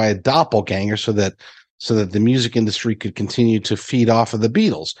replaced by a doppelganger so that so that the music industry could continue to feed off of the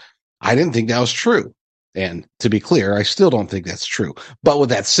Beatles. I didn't think that was true. And to be clear, I still don't think that's true. But with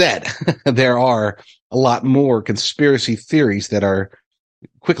that said, there are a lot more conspiracy theories that are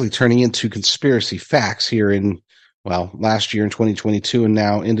quickly turning into conspiracy facts here in, well, last year in 2022 and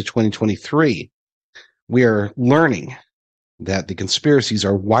now into 2023. We are learning that the conspiracies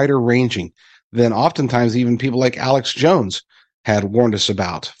are wider ranging than oftentimes even people like Alex Jones had warned us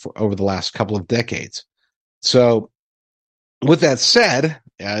about for over the last couple of decades. So with that said,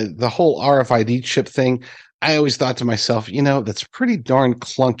 the whole RFID chip thing, I always thought to myself, that's pretty darn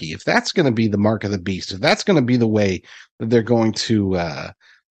clunky. If that's going to be the mark of the beast, if that's going to be the way that they're going to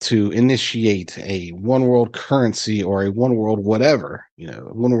initiate a one world currency or a one world whatever,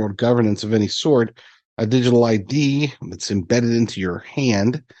 one world governance of any sort, a digital ID that's embedded into your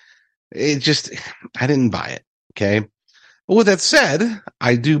hand, I didn't buy it. Okay. But with that said,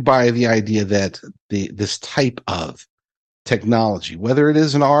 I do buy the idea that this type of technology, whether it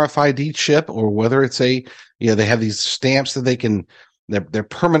is an RFID chip or whether it's they have these stamps that they're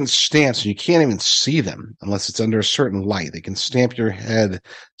permanent stamps and you can't even see them unless it's under a certain light. They can stamp your head,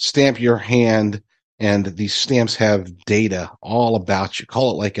 stamp your hand, and these stamps have data all about you.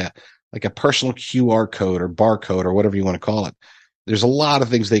 Call it like a personal QR code or barcode or whatever you want to call it. There's a lot of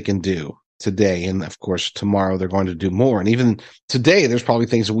things they can do today. And of course, tomorrow they're going to do more. And even today, there's probably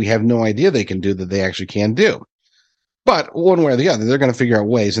things that we have no idea they can do that they actually can do. But one way or the other, they're going to figure out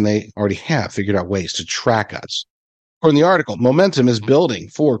ways, and they already have figured out ways to track us. According to the article, momentum is building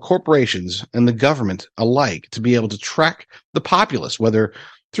for corporations and the government alike to be able to track the populace, whether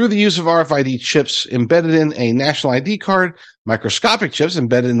through the use of RFID chips embedded in a national ID card, microscopic chips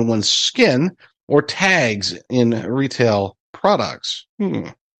embedded in one's skin, or tags in retail products.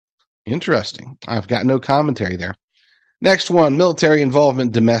 Interesting. I've got no commentary there. Next one, military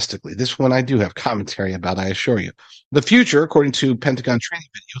involvement domestically. This one I do have commentary about, I assure you. The future, according to Pentagon training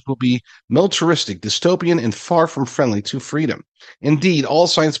videos, will be militaristic, dystopian, and far from friendly to freedom. Indeed, all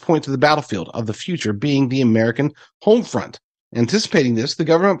signs point to the battlefield of the future being the American home front. Anticipating this, the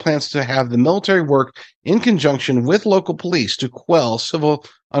government plans to have the military work in conjunction with local police to quell civil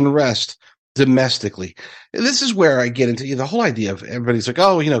unrest domestically. This is where I get into the whole idea of everybody's like,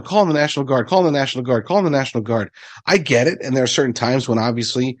 call in the National Guard, call in the National Guard, call in the National Guard. I get it. And there are certain times when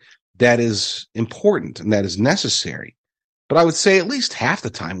obviously that is important and that is necessary. But I would say at least half the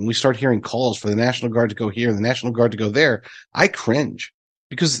time when we start hearing calls for the National Guard to go here and the National Guard to go there, I cringe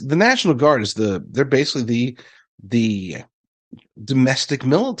because the National Guard is they're basically the domestic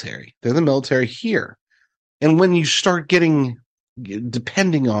military. They're the military here. And when you start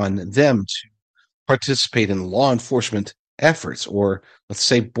depending on them to participate in law enforcement efforts, or let's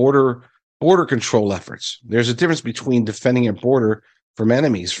say border control efforts, there's a difference between defending a border from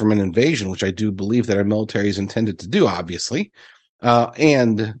enemies, from an invasion, which I do believe that our military is intended to do, obviously,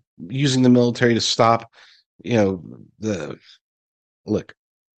 and using the military to stop, look,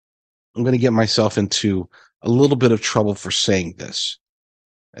 I'm going to get myself into a little bit of trouble for saying this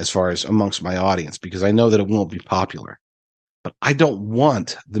as far as amongst my audience, because I know that it won't be popular. But I don't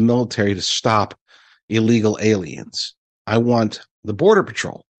want the military to stop illegal aliens. I want the Border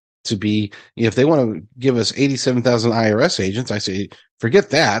Patrol to be, if they want to give us 87,000 IRS agents, I say,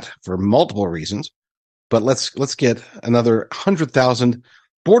 forget that for multiple reasons. But let's get another 100,000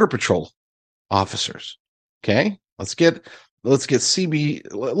 Border Patrol officers. Okay? Let's get let's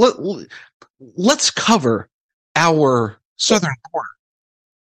cover our southern border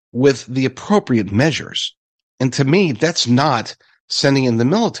with the appropriate measures. And to me, that's not sending in the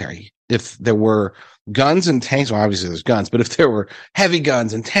military. If there were guns and tanks, well, obviously there's guns, but if there were heavy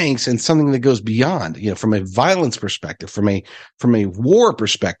guns and tanks and something that goes beyond, from a violence perspective, from a war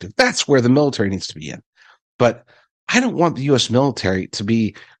perspective, that's where the military needs to be in. But I don't want the U.S. military to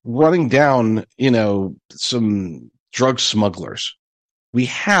be running down, some drug smugglers. We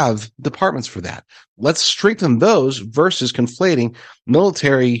have departments for that. Let's strengthen those versus conflating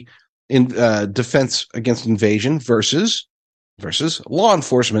military in defense against invasion versus law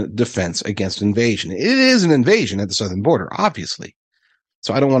enforcement defense against invasion. It is an invasion at the southern border, obviously.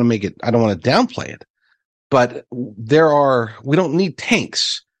 So I don't want to downplay it. But we don't need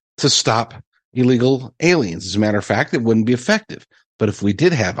tanks to stop illegal aliens. As a matter of fact, it wouldn't be effective. But if we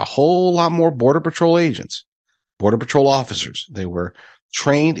did have a whole lot more Border Patrol agents, Border Patrol officers, they were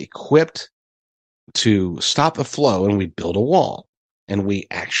trained, equipped to stop the flow, and we build a wall. And we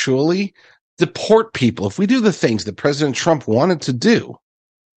actually deport people. If we do the things that President Trump wanted to do,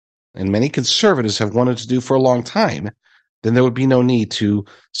 and many conservatives have wanted to do for a long time, then there would be no need to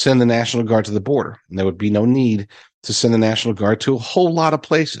send the National Guard to the border. And there would be no need to send the National Guard to a whole lot of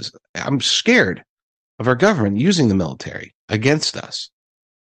places. I'm scared of our government using the military against us.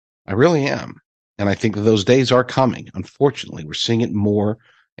 I really am. And I think that those days are coming. Unfortunately, we're seeing it more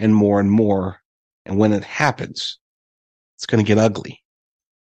and more and more. And when it happens, it's going to get ugly.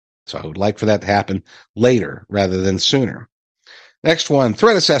 So I would like for that to happen later rather than sooner. Next one,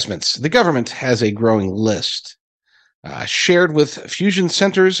 threat assessments. The government has a growing list shared with fusion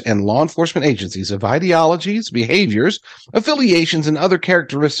centers and law enforcement agencies of ideologies, behaviors, affiliations, and other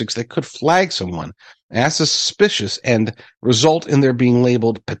characteristics that could flag someone as suspicious and result in their being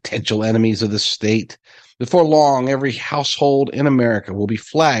labeled potential enemies of the state. Before long, every household in America will be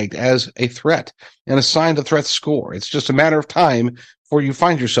flagged as a threat and assigned a threat score. It's just a matter of time before you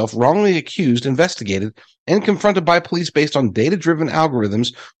find yourself wrongly accused, investigated, and confronted by police based on data-driven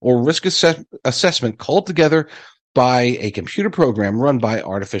algorithms or risk assessment called together by a computer program run by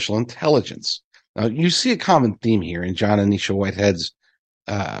artificial intelligence. Now, you see a common theme here in John and Nisha Whitehead's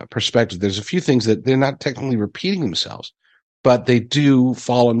perspective. There's a few things that they're not technically repeating themselves, but they do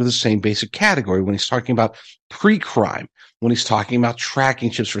fall into the same basic category when he's talking about pre-crime, when he's talking about tracking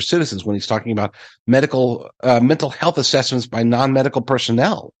chips for citizens, when he's talking about mental health assessments by non-medical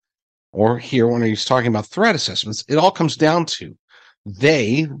personnel, or here when he's talking about threat assessments. It all comes down to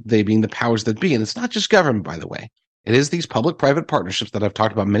they being the powers that be. And it's not just government, by the way. It is these public-private partnerships that I've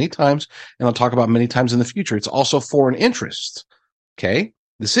talked about many times, and I'll talk about many times in the future. It's also foreign interests. Okay?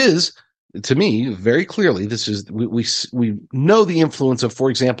 This is, to me, very clearly, this is, we know the influence of,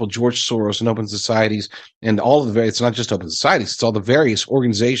 for example, George Soros and Open Societies and all of the, it's not just Open Societies, it's all the various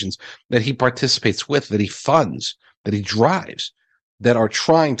organizations that he participates with, that he funds, that he drives, that are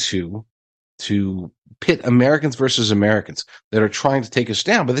trying to pit Americans versus Americans, that are trying to take us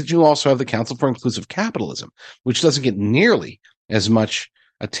down. But then you also have the Council for Inclusive Capitalism, which doesn't get nearly as much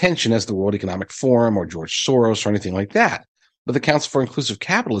attention as the World Economic Forum or George Soros or anything like that. But the Council for Inclusive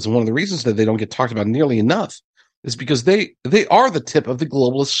Capitalism, one of the reasons that they don't get talked about nearly enough is because they are the tip of the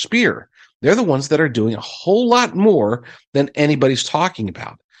globalist spear. They're the ones that are doing a whole lot more than anybody's talking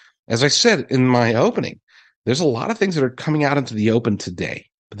about. As I said in my opening, there's a lot of things that are coming out into the open today.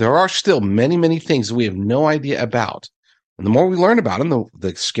 But there are still many, many things that we have no idea about. And the more we learn about them,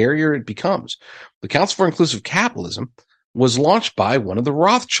 the scarier it becomes. The Council for Inclusive Capitalism was launched by one of the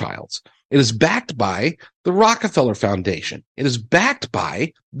Rothschilds. It is backed by the Rockefeller Foundation. It is backed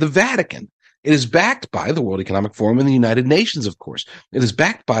by the Vatican. It is backed by the World Economic Forum and the United Nations, of course. It is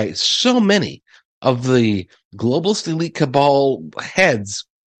backed by so many of the globalist elite cabal heads,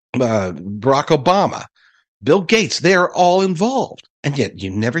 Barack Obama, Bill Gates. They are all involved. And yet you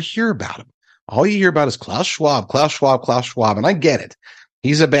never hear about him. All you hear about is Klaus Schwab. And I get it.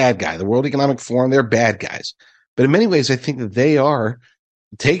 He's a bad guy. The World Economic Forum, they're bad guys. But in many ways, I think that they are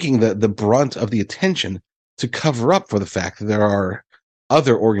taking the brunt of the attention to cover up for the fact that there are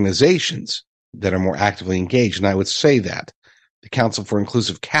other organizations that are more actively engaged. And I would say that the Council for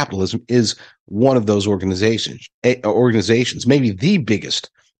Inclusive Capitalism is one of those organizations, maybe the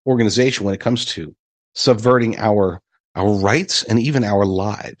biggest organization when it comes to subverting our rights and even our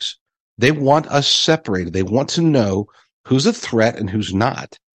lives. They want us separated. They want to know who's a threat and who's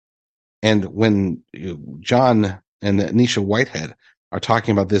not. And when John and Nisha Whitehead are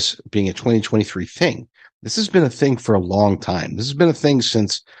talking about this being a 2023 thing, this has been a thing for a long time. This has been a thing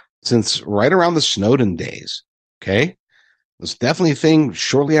since right around the Snowden days. Okay? It was definitely a thing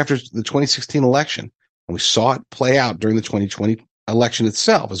shortly after the 2016 election. And we saw it play out during the 2020 election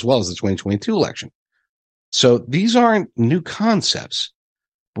itself, as well as the 2022 election. So these aren't new concepts.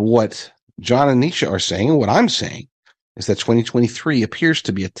 But what John and Nisha are saying, and what I'm saying, is that 2023 appears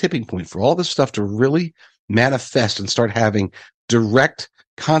to be a tipping point for all this stuff to really manifest and start having direct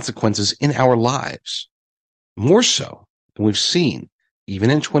consequences in our lives. More so than we've seen even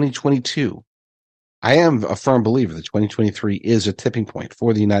in 2022. I am a firm believer that 2023 is a tipping point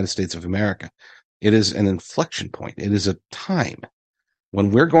for the United States of America. It is an inflection point. It is a time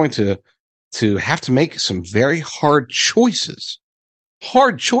when we're going to have to make some very hard choices.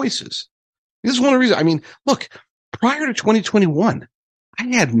 Hard choices. This is one of the reasons. I mean, look, prior to 2021, I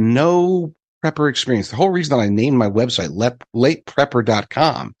had no prepper experience. The whole reason that I named my website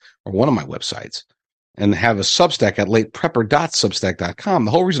lateprepper.com, or one of my websites, and have a Substack at lateprepper.substack.com,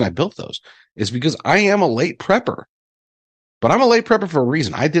 the whole reason I built those is because I am a late prepper. But I'm a late prepper for a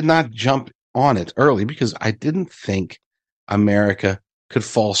reason. I did not jump on it early because I didn't think America could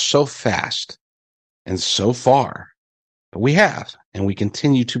fall so fast and so far. But we have, and we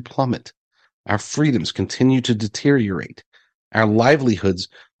continue to plummet. Our freedoms continue to deteriorate. Our livelihoods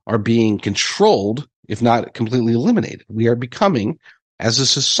are being controlled, if not completely eliminated. We are becoming, as a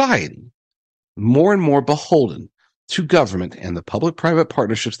society, more and more beholden to government and the public-private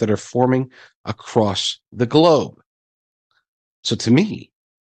partnerships that are forming across the globe. So to me,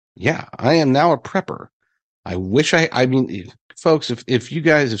 yeah, I am now a prepper. I wish I mean, folks,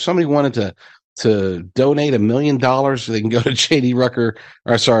 if somebody wanted to donate $1 million, they can go to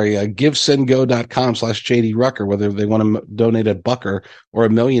givesendgo.com/JD Rucker, whether they want to donate $1 or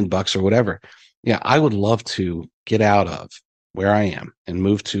 $1 million or whatever. Yeah, I would love to get out of where I am and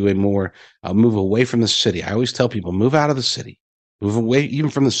move to move away from the city. I always tell people, move out of the city, move away even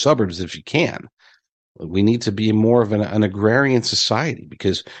from the suburbs if you can. We need to be more of an agrarian society,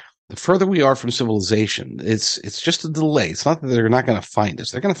 because the further we are from civilization, it's just a delay. It's not that they're not going to find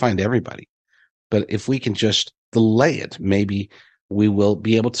us. They're going to find everybody. But if we can just delay it, maybe we will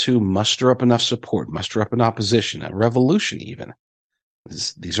be able to muster up enough support, muster up an opposition, a revolution even.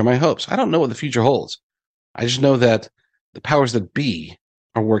 These are my hopes. I don't know what the future holds. I just know that the powers that be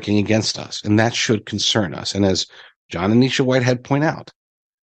are working against us, and that should concern us. And as John and Nisha Whitehead point out,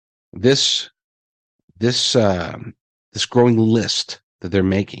 this growing list that they're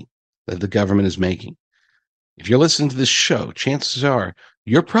making, that the government is making, if you're listening to this show, chances are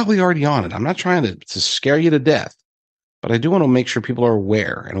you're probably already on it. I'm not trying to scare you to death, but I do want to make sure people are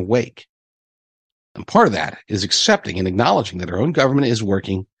aware and awake. And part of that is accepting and acknowledging that our own government is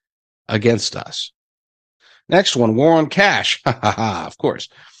working against us. Next one, war on cash. Of course.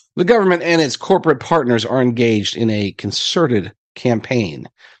 The government and its corporate partners are engaged in a concerted campaign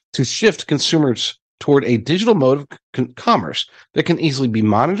to shift consumers toward a digital mode of commerce that can easily be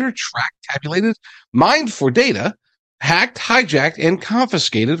monitored, tracked, tabulated, mined for data, hacked, hijacked, and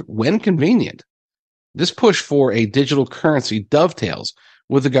confiscated when convenient. This push for a digital currency dovetails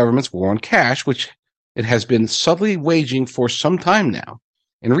with the government's war on cash, which it has been subtly waging for some time now.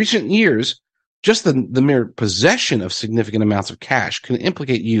 In recent years, just the mere possession of significant amounts of cash can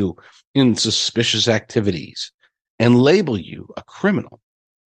implicate you in suspicious activities and label you a criminal.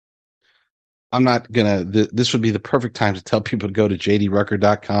 I'm not going to, this would be the perfect time to tell people to go to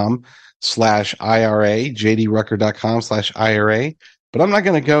jdrucker.com/IRA, jdrucker.com/IRA, but I'm not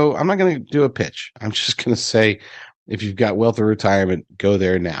going to do a pitch. I'm just going to say, if you've got wealth or retirement, go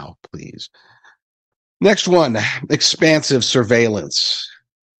there now, please. Next one, expansive surveillance.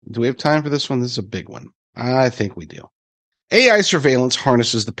 Do we have time for this one? This is a big one. I think we do. AI surveillance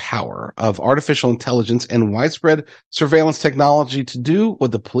harnesses the power of artificial intelligence and widespread surveillance technology to do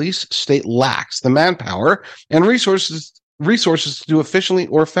what the police state lacks: the manpower and resources to do efficiently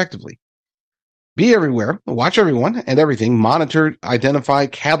or effectively. Be everywhere, watch everyone and everything, monitor, identify,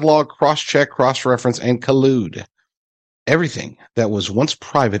 catalog, cross-check, cross-reference, and collude. Everything that was once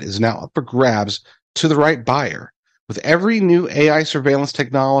private is now up for grabs to the right buyer. With every new AI surveillance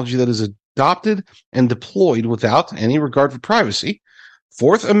technology that is adopted and deployed without any regard for privacy,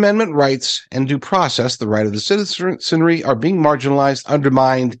 Fourth Amendment rights and due process, the right of the citizenry, are being marginalized,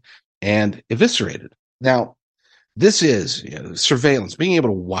 undermined, and eviscerated. Now, this is surveillance, being able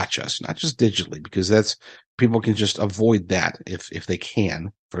to watch us, not just digitally, because that's people can just avoid that if they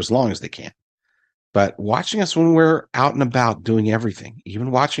can, for as long as they can. But watching us when we're out and about doing everything,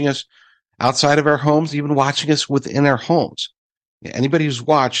 even watching us outside of our homes, even watching us within our homes. Anybody who's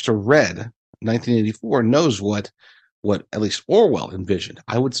watched or read 1984 knows what at least Orwell envisioned.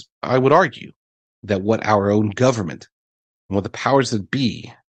 I would argue that what our own government and what the powers that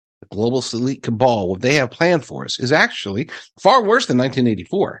be, the global elite cabal, what they have planned for us is actually far worse than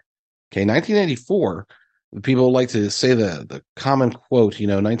 1984. Okay, 1984, people like to say the common quote,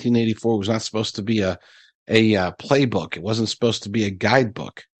 1984 was not supposed to be a playbook. It wasn't supposed to be a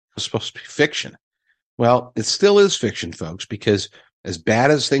guidebook. It was supposed to be fiction. Well, it still is fiction, folks, because as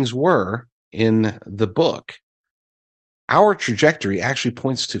bad as things were in the book, our trajectory actually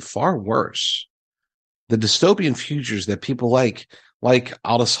points to far worse. The dystopian futures that people like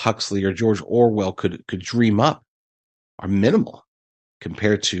Aldous Huxley or George Orwell could dream up are minimal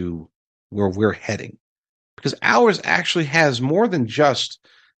compared to where we're heading. Because ours actually has more than just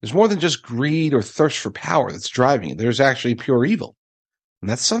greed or thirst for power that's driving it. There's actually pure evil. And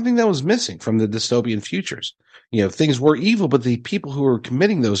that's something that was missing from the dystopian futures. Things were evil, but the people who were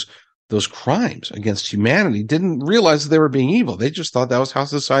committing those crimes against humanity didn't realize that they were being evil. They just thought that was how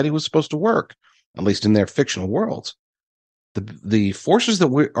society was supposed to work, at least in their fictional worlds. The forces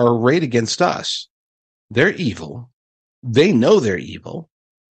that are arrayed against us, they're evil. They know they're evil,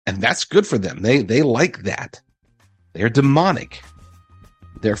 and that's good for them. They like that. They're demonic.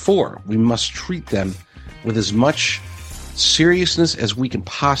 Therefore, we must treat them with as much seriousness as we can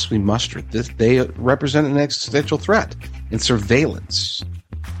possibly muster. They represent an existential threat, and surveillance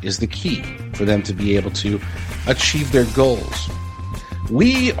is the key for them to be able to achieve their goals.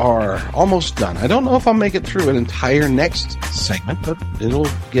 We are almost done. I don't know if I'll make it through an entire next segment, but it'll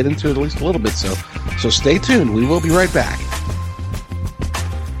get into it at least a little bit. So stay tuned. We will be right back.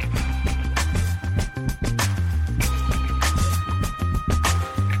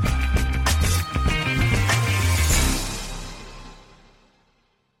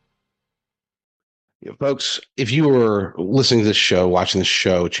 Folks, if you were listening to this show, watching this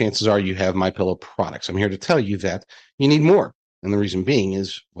show, chances are you have MyPillow products. I'm here to tell you that you need more. And the reason being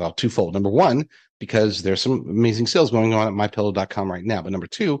is, well, twofold. Number one, because there's some amazing sales going on at mypillow.com right now. But number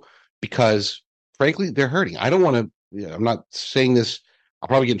two, because frankly, they're hurting. I don't want to, I'm not saying this, I'll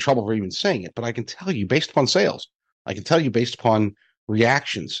probably get in trouble for even saying it, but I can tell you based upon sales, I can tell you based upon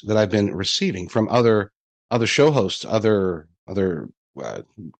reactions that I've been receiving from other show hosts, other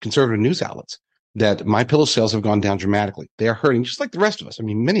conservative news outlets, that MyPillow sales have gone down dramatically. They are hurting just like the rest of us. I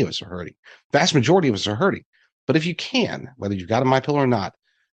mean, many of us are hurting. Vast majority of us are hurting. But if you can, whether you've got a MyPillow or not,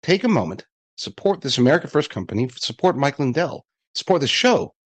 take a moment, support this America First company, support Mike Lindell, support the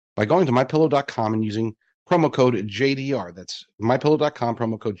show by going to mypillow.com and using promo code JDR. That's mypillow.com,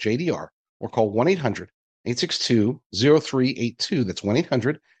 promo code JDR, or call 1-800-862-0382. That's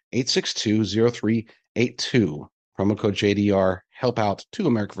 1-800-862-0382. Promo code JDR. Help out two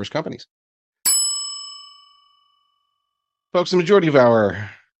America First companies. Folks, the majority of our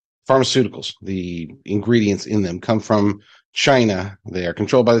pharmaceuticals, the ingredients in them, come from China. They are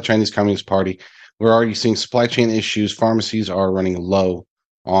controlled by the Chinese Communist Party. We're already seeing supply chain issues. Pharmacies are running low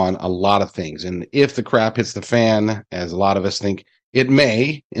on a lot of things. And if the crap hits the fan, as a lot of us think it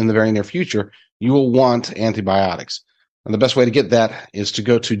may in the very near future, you will want antibiotics. And the best way to get that is to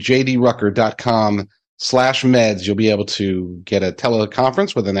go to jdrucker.com/meds. You'll be able to get a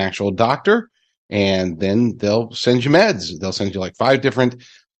teleconference with an actual doctor, and then they'll send you meds. They'll send you like 5 different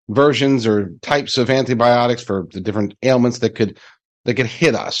versions or types of antibiotics for the different ailments that could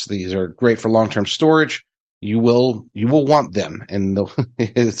hit us. These are great for long-term storage. You will want them, and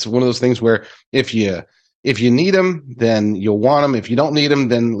it's one of those things where if you need them, then you'll want them. If you don't need them,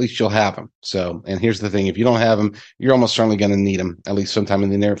 then at least you'll have them. So, and here's the thing: if you don't have them, you're almost certainly going to need them at least sometime in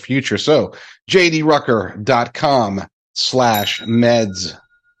the near future. So, jdrucker.com/meds.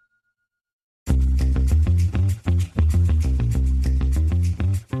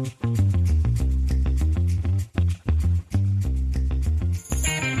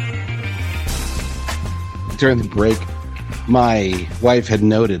 During the break, my wife had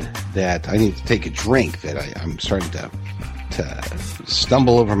noted that I need to take a drink, that I'm starting to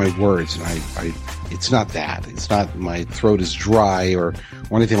stumble over my words, and I it's not that. It's not my throat is dry or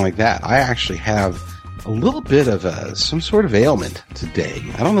anything like that. I actually have a little bit of some sort of ailment today.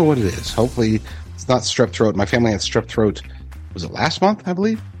 I don't know what it is. Hopefully it's not strep throat. My family had strep throat, was it last month, I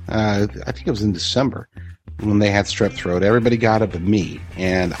believe? I think it was in December when they had strep throat. Everybody got it but me.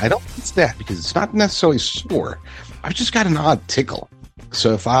 And I don't think it's that, because it's not necessarily sore. I've just got an odd tickle.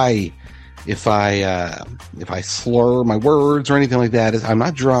 So if I slur my words or anything like that, I'm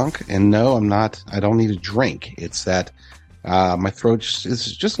not drunk, and no, I don't need a drink. It's that my throat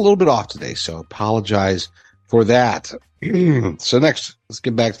is just a little bit off today, so apologize for that. So next, let's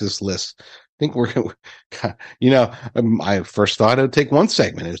get back to this list. I think I first thought it would take 1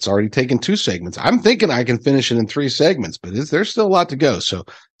 segment. It's already taken 2 segments. I'm thinking I can finish it in 3 segments, but there's still a lot to go. So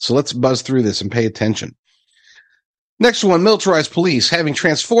let's buzz through this and pay attention. Next one, militarized police having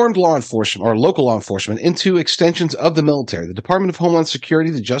transformed law enforcement or local law enforcement into extensions of the military. The Department of Homeland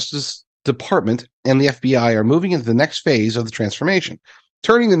Security, the Justice Department, and the FBI are moving into the next phase of the transformation,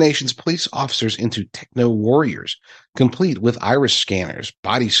 turning the nation's police officers into techno warriors, complete with iris scanners,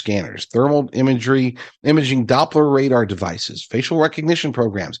 body scanners, thermal imaging, Doppler radar devices, facial recognition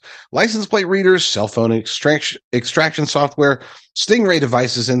programs, license plate readers, cell phone extraction software, stingray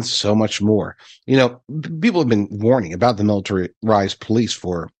devices, and so much more. People have been warning about the militarized police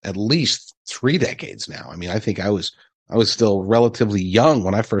for at least 3 decades now. I mean, I think I was still relatively young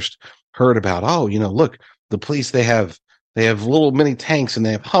when I first heard about, look, the police, they have little mini tanks, and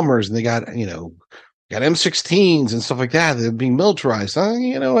they have Hummers, and they got M16s and stuff like that. They're being militarized.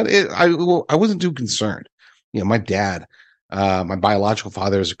 I wasn't too concerned. My dad, my biological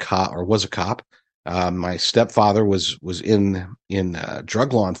father was a cop. My stepfather was in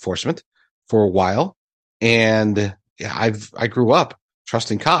drug law enforcement for a while, and I grew up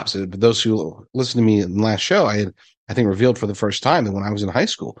trusting cops. Those who listened to me in the last show, I think revealed for the first time that when I was in high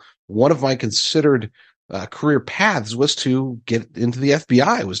school, one of my considered career paths was to get into the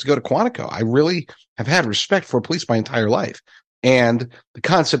FBI, was to go to Quantico. I really have had respect for police my entire life. And the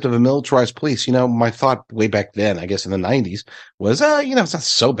concept of a militarized police, my thought way back then, I guess in the 90s, was, it's not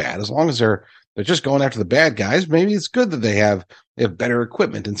so bad as long as they're they're just going after the bad guys. Maybe it's good that they have better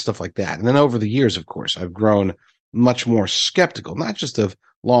equipment and stuff like that. And then over the years, of course, I've grown much more skeptical, not just of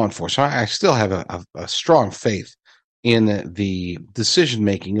law enforcement. I still have a strong faith in the decision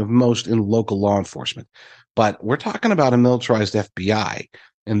making of most in local law enforcement. But we're talking about a militarized FBI,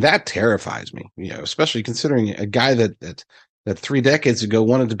 and that terrifies me, especially considering a guy that 3 decades ago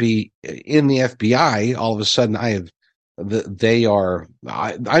wanted to be in the FBI. All of a sudden,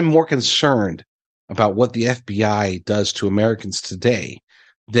 I'm more concerned about what the FBI does to Americans today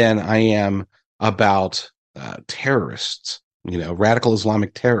than I am about terrorists, radical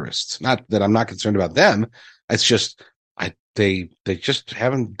Islamic terrorists. Not that I'm not concerned about them. It's just they just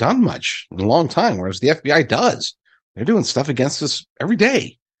haven't done much in a long time, whereas the FBI does. They're doing stuff against us every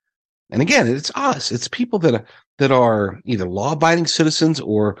day. And again, it's us. It's people that are either law-abiding citizens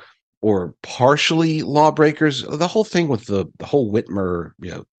or partially lawbreakers. The whole thing with the whole Whitmer,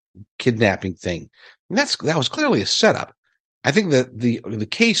 kidnapping thing, and that was clearly a setup. I think that the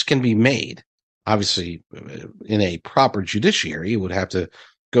case can be made. Obviously, in a proper judiciary, it would have to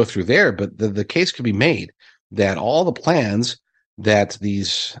go through there, but the case could be made that all the plans that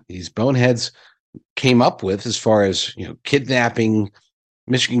these boneheads came up with, as far as kidnapping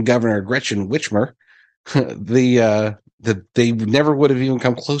Michigan Governor Gretchen Whitmer, that they never would have even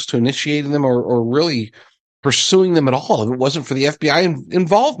come close to initiating them or really pursuing them at all if it wasn't for the FBI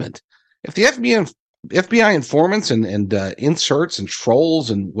involvement. If the FBI informants and inserts and trolls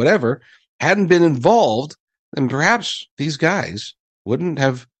and whatever hadn't been involved, then perhaps these guys wouldn't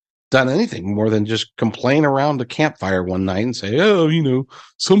have done anything more than just complain around a campfire one night and say, oh,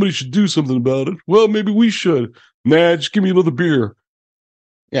 somebody should do something about it. Well, maybe we should. Nah, just give me another beer.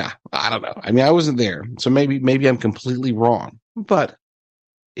 Yeah, I don't know. I mean, I wasn't there, so maybe I'm completely wrong. But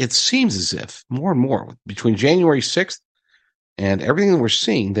it seems as if more and more between January 6th and everything that we're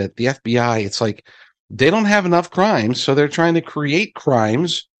seeing, that the FBI, it's like they don't have enough crimes, so they're trying to create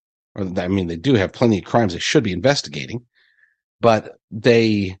crimes. They do have plenty of crimes they should be investigating, but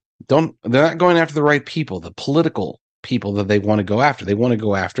they're not going after the right people, the political people that they want to go after. They want to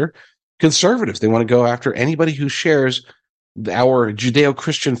go after conservatives. They want to go after anybody who shares our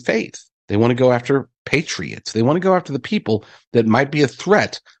Judeo-Christian faith. They want to go after patriots. They want to go after the people that might be a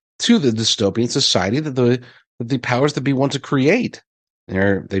threat to the dystopian society that the powers that be want to create.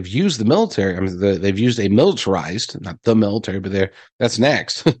 They've used the military. They've used a militarized, not the military, but that's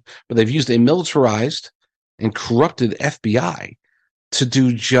next. But they've used a militarized and corrupted FBI to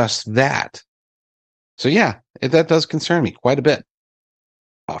do just that. So yeah, that does concern me quite a bit,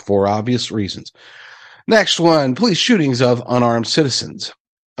 for obvious reasons. Next one, police shootings of unarmed citizens.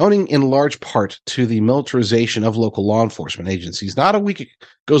 Owing in large part to the militarization of local law enforcement agencies, not a week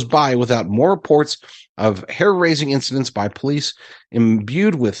goes by without more reports of hair-raising incidents by police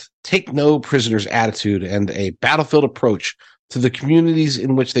imbued with take-no-prisoners attitude and a battlefield approach to the communities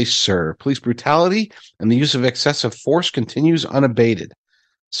in which they serve. Police brutality and the use of excessive force continues unabated.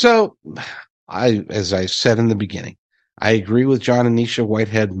 So, as I said in the beginning, I agree with John and Nisha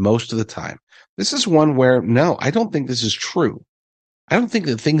Whitehead most of the time. This is one where, no, I don't think this is true. I don't think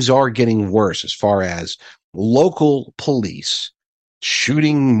that things are getting worse as far as local police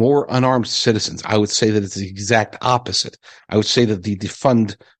shooting more unarmed citizens. I would say that it's the exact opposite. I would say that the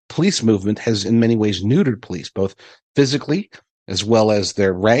defund police movement has in many ways neutered police, both physically as well as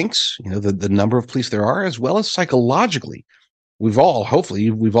their ranks, the number of police there are, as well as psychologically. I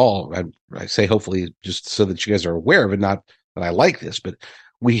say hopefully just so that you guys are aware of it, not that I like this, but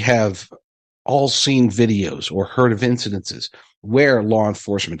we have all seen videos or heard of incidences where law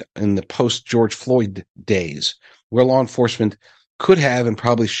enforcement in the post-George Floyd days, where law enforcement could have and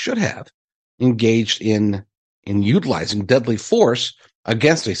probably should have engaged in utilizing deadly force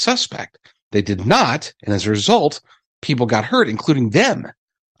against a suspect. They did not, and as a result, people got hurt, including them.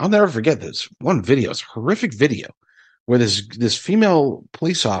 I'll never forget this one video. It's a horrific video where this female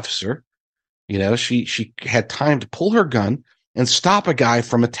police officer, she had time to pull her gun and stop a guy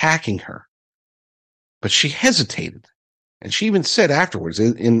from attacking her. But she hesitated. And she even said afterwards,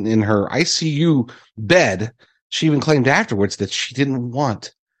 in her ICU bed, she even claimed afterwards that she didn't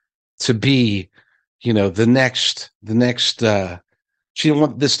want to be, the next, she didn't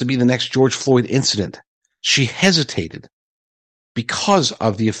want this to be the next George Floyd incident. She hesitated because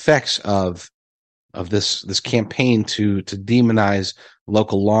of the effects of this campaign to demonize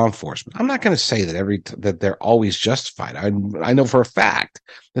local law enforcement. I'm not going to say that they're always justified. I know for a fact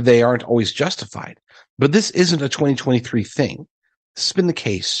that they aren't always justified. But this isn't a 2023 thing. This has been the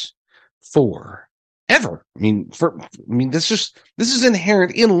case forever. ever. This is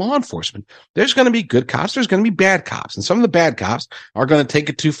inherent in law enforcement. There's going to be good cops. There's going to be bad cops. And some of the bad cops are going to take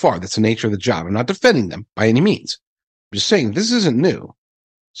it too far. That's the nature of the job. I'm not defending them by any means. I'm just saying this isn't new.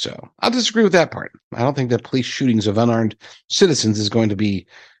 So I'll disagree with that part. I don't think that police shootings of unarmed citizens is going to be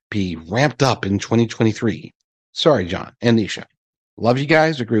ramped up in 2023. Sorry, John and Nisha. Love you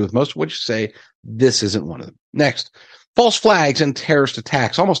guys. Agree with most of what you say. This isn't one of them. Next, false flags and terrorist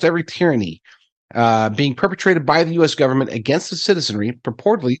attacks. Almost every tyranny being perpetrated by the U.S. government against the citizenry,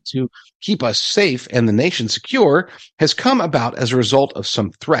 purportedly to keep us safe and the nation secure, has come about as a result of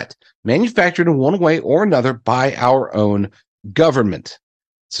some threat, manufactured in one way or another by our own government.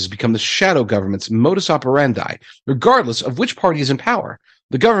 This has become the shadow government's modus operandi, regardless of which party is in power.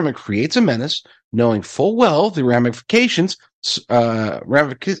 The government creates a menace, knowing full well the ramifications. What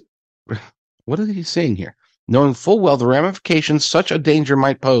is he saying here? Knowing full well the ramifications such a danger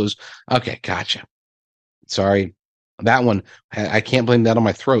might pose. Okay, gotcha. Sorry. That one, I can't blame that on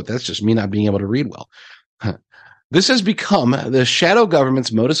my throat. That's just me not being able to read well. This has become the shadow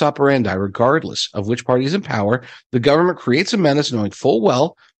government's modus operandi, regardless of which party is in power. The government creates a menace knowing full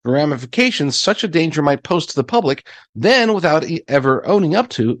well the ramifications such a danger might pose to the public, then without ever owning up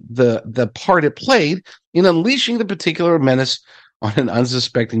to the part it played in unleashing the particular menace on an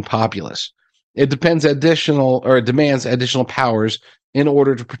unsuspecting populace. It demands additional powers in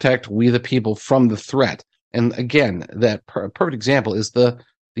order to protect we the people from the threat. And again, that perfect example is the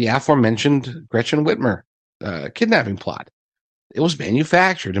aforementioned Gretchen Whitmer kidnapping plot. It was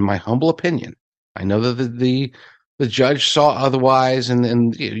manufactured, in my humble opinion. I know that the judge saw otherwise,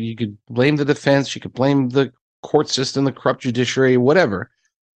 and you could blame the defense, you could blame the court system, the corrupt judiciary, whatever.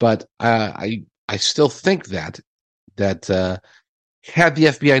 But I still think that had the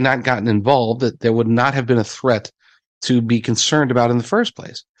FBI not gotten involved, that there would not have been a threat to be concerned about in the first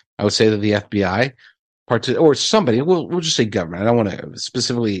place. I would say that the FBI, or somebody, we'll just say government. I don't want to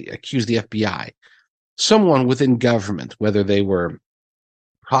specifically accuse the FBI. Someone within government, whether they were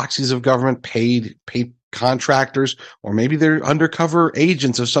proxies of government, paid contractors, or maybe they're undercover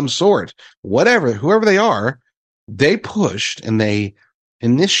agents of some sort, whoever they are, they pushed and they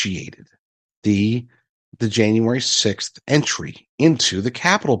initiated the January 6th entry into the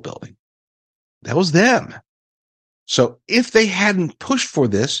Capitol building. That was them. So if they hadn't pushed for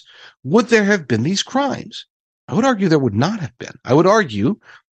this, would there have been these crimes? I would argue there would not have been. I would argue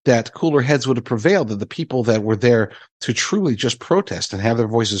that cooler heads would have prevailed, that the people that were there to truly just protest and have their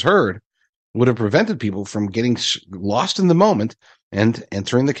voices heard would have prevented people from getting lost in the moment and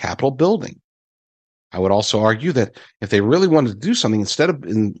entering the Capitol building. I would also argue that if they really wanted to do something, instead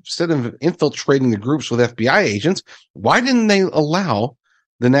of infiltrating the groups with FBI agents, why didn't they allow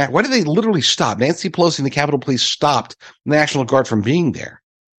why did they literally stop? Nancy Pelosi and the Capitol Police stopped the National Guard from being there.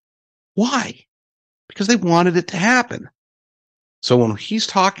 Why? Because they wanted it to happen. So when he's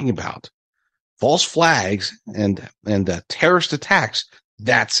talking about false flags and terrorist attacks,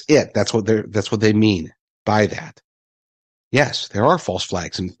 that's it. That's what they mean by that. Yes, there are false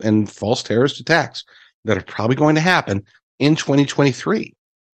flags and false terrorist attacks that are probably going to happen in 2023.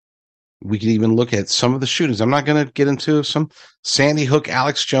 We could even look at some of the shootings. I'm not going to get into some Sandy Hook,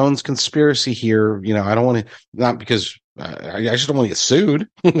 Alex Jones conspiracy here. I don't want to, not because I just don't want to get sued.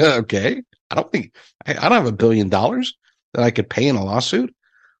 Okay. I don't have $1 billion that I could pay in a lawsuit.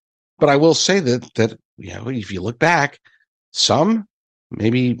 But I will say that if you look back, some,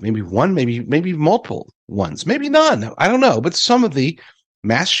 maybe one, maybe multiple ones, maybe none. I don't know. But some of the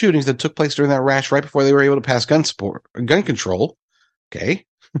mass shootings that took place during that rash right before they were able to pass gun control, okay,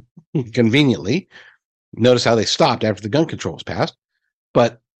 conveniently, notice how they stopped after the gun control was passed.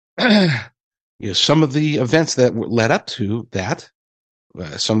 But some of the events that led up to that,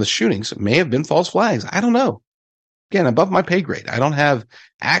 some of the shootings may have been false flags. I don't know. Again, above my pay grade. I don't have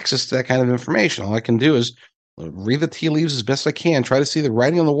access to that kind of information. All I can do is read the tea leaves as best I can, try to see the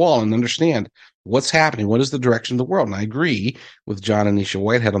writing on the wall and understand what's happening. What is the direction of the world? And I agree with John and Nisha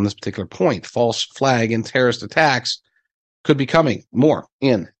Whitehead on this particular point. False flag and terrorist attacks could be coming more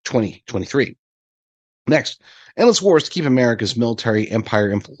in 2023. Next, endless wars to keep America's military empire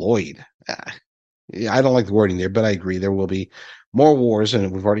employed. I don't like the wording there, but I agree there will be more wars,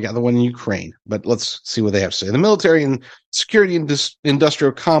 and we've already got the one in Ukraine. But let's see what they have to say. The military and security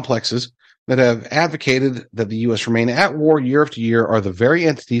industrial complexes that have advocated that the U.S. remain at war year after year are the very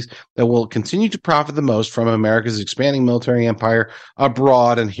entities that will continue to profit the most from America's expanding military empire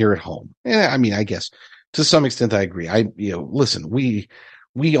abroad and here at home. I guess to some extent I agree. Listen,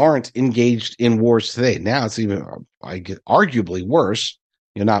 we aren't engaged in wars today. Now it's even, arguably worse.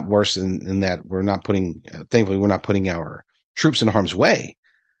 Not worse in that we're not putting, thankfully, we're not putting our troops in harm's way.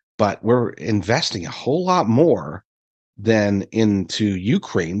 but we're investing a whole lot more than into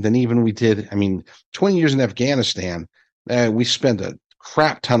Ukraine than even we did. I mean, 20 years in Afghanistan, we spent a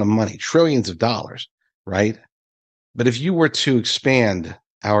crap ton of money, trillions of dollars, right? But if you were to expand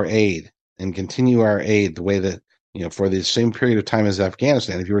our aid and continue our aid the way that, for the same period of time as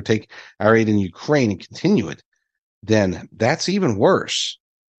Afghanistan, if you were to take our aid in Ukraine and continue it, then that's even worse.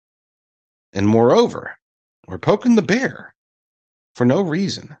 And moreover, we're poking the bear for no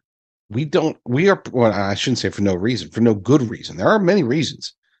reason. I shouldn't say for no reason, for no good reason. There are many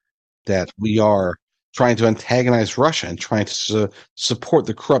reasons that we are trying to antagonize Russia and trying to support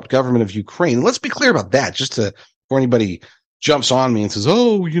the corrupt government of Ukraine. Let's be clear about that, before anybody jumps on me and says,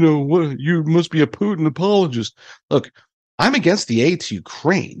 oh, what, you must be a Putin apologist. Look, I'm against the aid to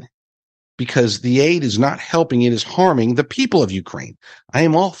Ukraine because the aid is not helping. It is harming the people of Ukraine. I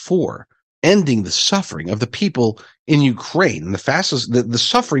am all for ending the suffering of the people in Ukraine. And the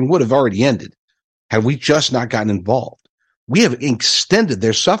suffering would have already ended had we just not gotten involved. We have extended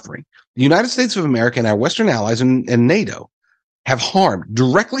their suffering. The United States of America and our Western allies and NATO have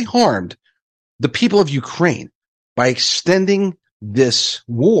directly harmed the people of Ukraine by extending this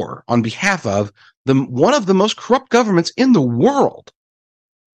war on behalf of one of the most corrupt governments in the world.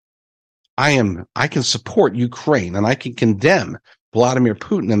 I can support Ukraine and I can condemn Vladimir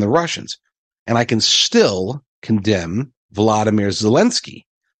Putin and the Russians, and I can still condemn Vladimir Zelensky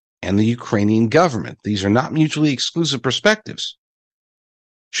and the Ukrainian government. These are not mutually exclusive perspectives.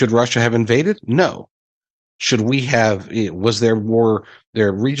 Should Russia have invaded? No. Was their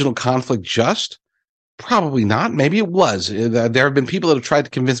regional conflict just? Probably not. Maybe it was. There have been people that have tried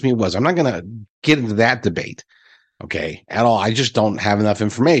to convince me it was. I'm not going to get into that debate, okay, at all. I just don't have enough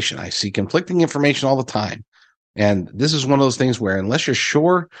information. I see conflicting information all the time. And this is one of those things where unless you're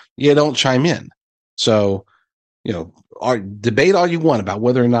sure, you don't chime in. So, debate all you want about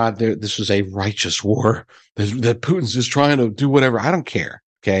whether or not this was a righteous war, that Putin's just trying to do whatever. I don't care,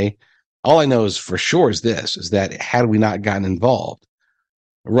 okay? All I know is for sure is that had we not gotten involved,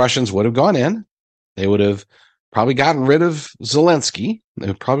 the Russians would have gone in. They would have probably gotten rid of Zelensky.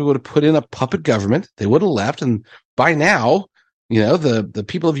 They probably would have put in a puppet government. They would have left. And by now, the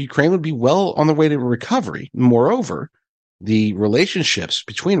people of Ukraine would be well on their way to recovery. Moreover, the relationships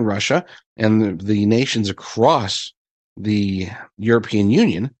between Russia and the nations across the European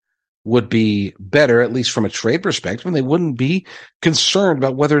Union would be better, at least from a trade perspective, and they wouldn't be concerned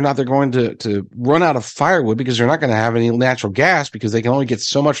about whether or not they're going to run out of firewood because they're not going to have any natural gas because they can only get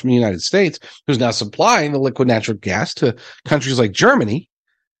so much from the United States, who's now supplying the liquid natural gas to countries like Germany.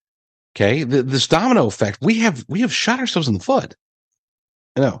 Okay, this domino effect, we have shot ourselves in the foot.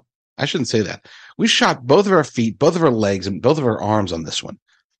 No, I shouldn't say that. We shot both of our feet, both of our legs, and both of our arms on this one,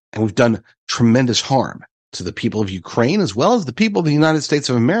 and we've done tremendous harm to the people of Ukraine as well as the people of the United States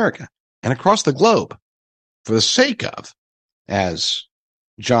of America and across the globe for the sake of, as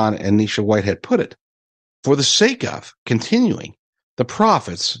John and Nisha Whitehead put it, for the sake of continuing the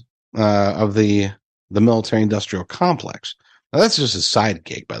profits of the military-industrial complex. Now, that's just a side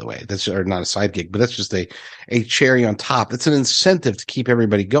gig, by the way. Or not a side gig, but that's just a cherry on top. It's an incentive to keep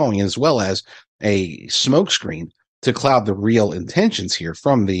everybody going, as well as a smokescreen to cloud the real intentions here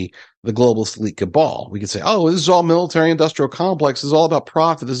from the globalist elite cabal. We could say, oh, this is all military-industrial complex. This is all about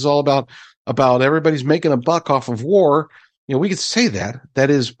profit. This is all about everybody's making a buck off of war. We could say that. That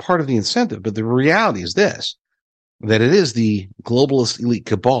is part of the incentive. But the reality is this, that it is the globalist elite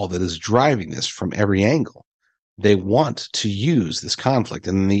cabal that is driving this from every angle. They want to use this conflict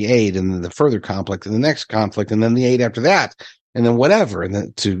and then the aid and then the further conflict and the next conflict and then the aid after that and then whatever, and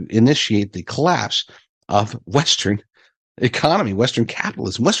then to initiate the collapse of Western economy, Western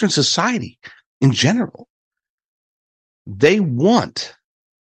capitalism, Western society in general. They want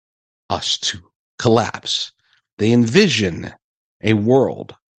us to collapse. They envision a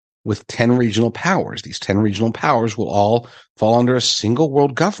world with 10 regional powers. These 10 regional powers will all fall under a single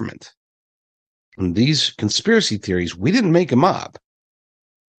world government. And these conspiracy theories, we didn't make them up.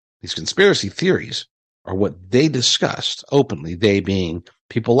 These conspiracy theories are what they discussed openly, they being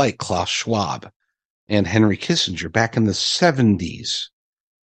people like Klaus Schwab and Henry Kissinger back in the 70s.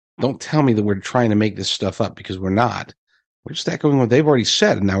 Don't tell me that we're trying to make this stuff up, because we're not. We're just echoing what they've already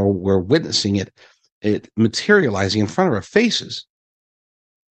said, and now we're witnessing it materializing in front of our faces.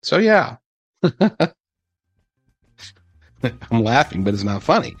 So yeah, I'm laughing, but it's not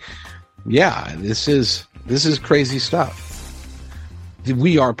funny. Yeah, this is crazy stuff.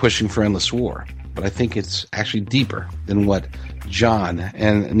 We are pushing for endless war, but I think it's actually deeper than what John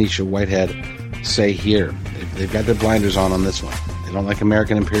and Nisha Whitehead say here. They've got their blinders on this one. They don't like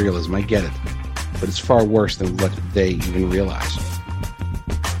American imperialism. I get it. But it's far worse than what they even realize.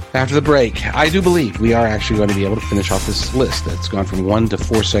 After the break, I do believe we are actually going to be able to finish off this list that's gone from 1 to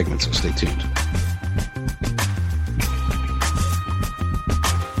 4 segments, so stay tuned.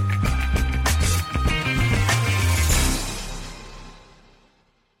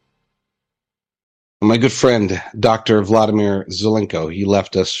 My good friend, Dr. Vladimir Zelenko, he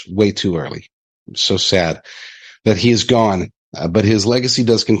left us way too early. I'm so sad that he is gone, but his legacy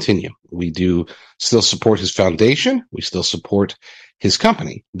does continue. We do still support his foundation. We still support his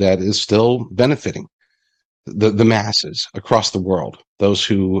company that is still benefiting the masses across the world. Those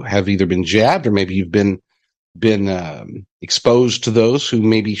who have either been jabbed or maybe you've been exposed to those who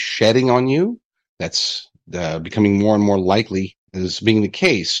may be shedding on you. That's becoming more and more likely as being the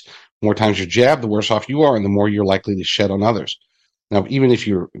case. More times you're jabbed, the worse off you are, and the more you're likely to shed on others. Now, even if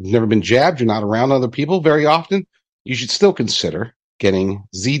you've never been jabbed, you're not around other people very often, you should still consider getting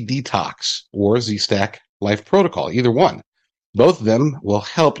Z-Detox or Z-Stack Life Protocol, either one. Both of them will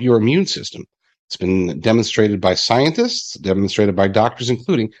help your immune system. It's been demonstrated by scientists, demonstrated by doctors,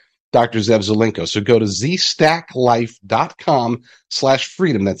 including Dr. Zev Zelenko. So go to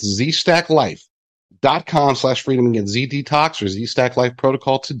zstacklife.com/freedom. That's zstacklife.com/freedom and get Z-Detox or Z-Stack Life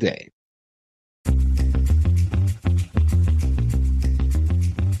Protocol today.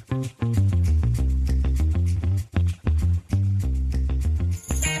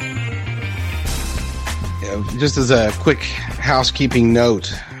 Just as a quick housekeeping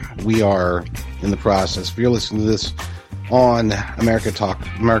note, we are in the process. If you're listening to this on America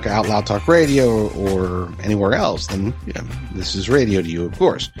Out Loud Talk Radio or anywhere else, then this is radio to you, of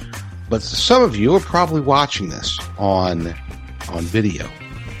course. But some of you are probably watching this on video.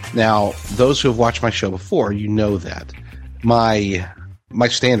 Now, those who have watched my show before, you know that my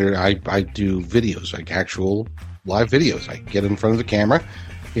standard, I do videos, like actual live videos. I get in front of the camera.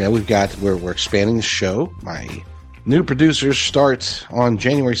 We're expanding the show. My new producers start on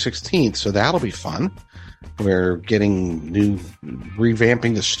January 16th, so that'll be fun. We're revamping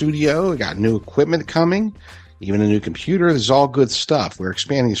the studio. We got new equipment coming, even a new computer. This is all good stuff. We're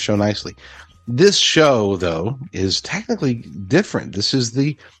expanding the show nicely. This show, though, is technically different. This is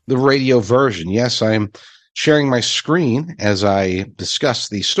the radio version. Yes, I'm sharing my screen as I discuss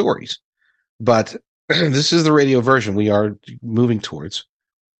these stories, but this is the radio version. We are moving towards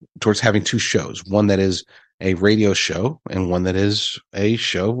having two shows, one that is a radio show and one that is a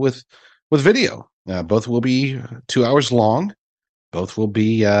show with video. Both will be 2 hours long. Both will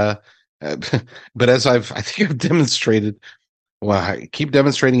be, but as I think I've demonstrated, well, I keep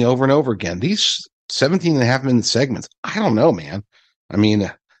demonstrating over and over again, these 17 and a half minute segments, I don't know, man. I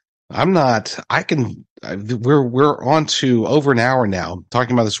mean, we're on to over an hour now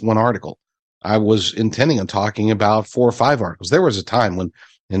talking about this one article. I was intending on talking about 4 or 5 articles. There was a time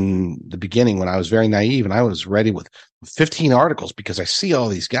in the beginning when I was very naive and I was ready with 15 articles because I see all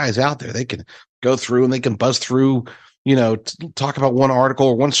these guys out there. They can go through and they can buzz through, talk about one article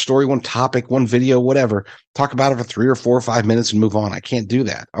or one story, one topic, one video, whatever, talk about it for 3 or 4 or 5 minutes and move on. I can't do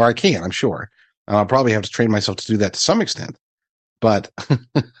that. Or I can, I'm sure. I'll probably have to train myself to do that to some extent. But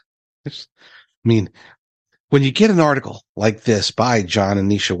when you get an article like this by John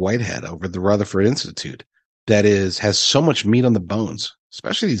and Nisha Whitehead over at the Rutherford Institute that has so much meat on the bones,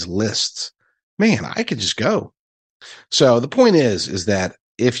 especially these lists, man, I could just go. So the point is that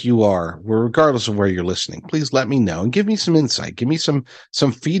if you are, regardless of where you're listening, please let me know and give me some insight. Give me some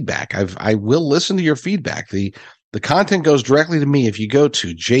feedback. I will listen to your feedback. The content goes directly to me. If you go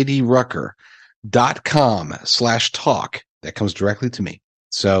to jdrucker.com/talk, that comes directly to me.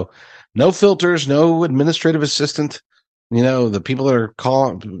 So no filters, no administrative assistant. The people that are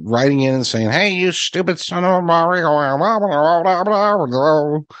writing in and saying, "Hey, you stupid son of a Mario."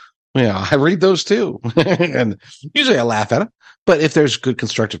 I read those too. And usually I laugh at them. But if there's good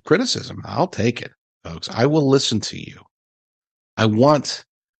constructive criticism, I'll take it, folks. I will listen to you. I want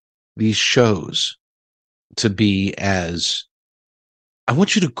these shows to be I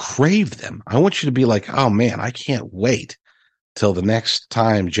want you to crave them. I want you to be like, oh man, I can't wait till the next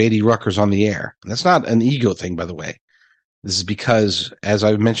time JD Rucker's on the air. And that's not an ego thing, by the way. This is because, as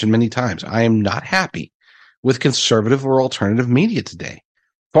I've mentioned many times, I am not happy with conservative or alternative media today.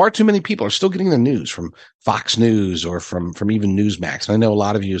 Far too many people are still getting the news from Fox News or from even Newsmax. And I know a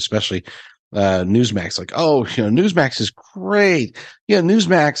lot of you, especially Newsmax, like, oh, Newsmax is great. Yeah,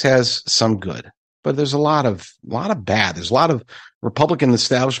 Newsmax has some good, but there's a lot of bad. There's a lot of Republican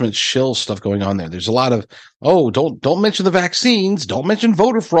establishment shill stuff going on there. There's a lot of, don't mention the vaccines. Don't mention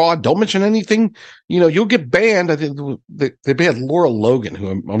voter fraud. Don't mention anything. You'll get banned. I think they banned Laura Logan, who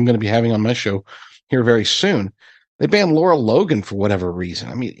I'm going to be having on my show here very soon. They banned Laura Logan for whatever reason.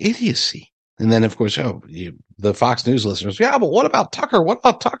 I mean, idiocy. And then, of course, the Fox News listeners, yeah, but what about Tucker? What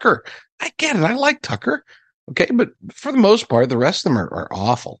about Tucker? I get it. I like Tucker. Okay. But for the most part, the rest of them are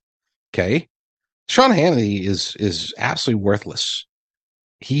awful. Okay. Sean Hannity is absolutely worthless.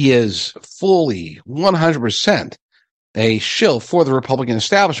 He is fully 100% a shill for the Republican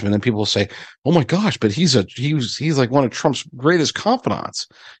establishment. And people will say, oh my gosh, but he's like one of Trump's greatest confidants.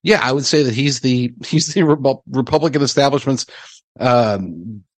 Yeah, I would say that he's the Republican establishment's,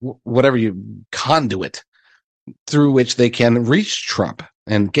 conduit through which they can reach Trump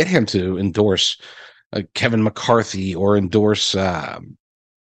and get him to endorse Kevin McCarthy or endorse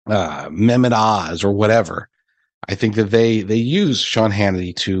Mehmet Oz or whatever. I think that they use Sean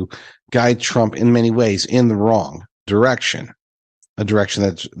Hannity to guide Trump in many ways in the wrong direction, a direction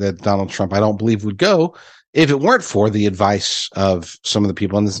that Donald Trump, I don't believe, would go if it weren't for the advice of some of the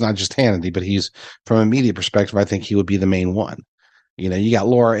people. And it's not just Hannity, but he's, from a media perspective, I think he would be the main one. You know, you got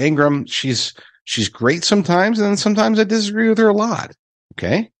Laura Ingraham. She's great sometimes, and then sometimes I disagree with her a lot.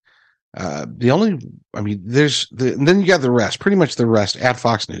 Okay. Then you got the rest. Pretty much the rest at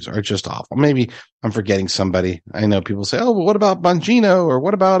Fox News are just awful. Maybe I'm forgetting somebody. I know people say, "Oh, well, what about Bongino or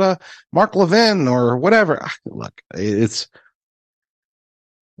what about Mark Levin or whatever?" Look, it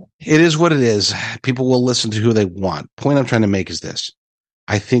is what it is. People will listen to who they want. Point I'm trying to make is this: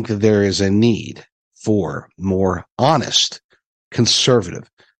 I think that there is a need for more honest, conservative,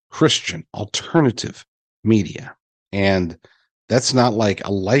 Christian, alternative media, and that's not like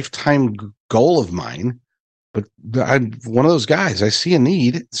a lifetime goal of mine, but I'm one of those guys. I see a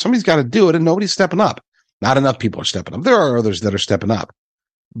need. Somebody's got to do it, and nobody's stepping up. Not enough people are stepping up. There are others that are stepping up,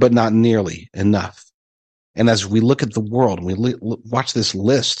 but not nearly enough. And as we look at the world, and we watch this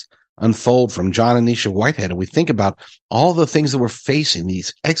list unfold from John and Nisha Whitehead, and we think about all the things that we're facing,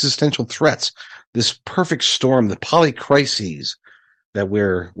 these existential threats, this perfect storm, the polycrises that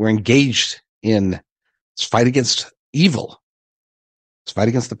we're engaged in, this fight against evil. Let's fight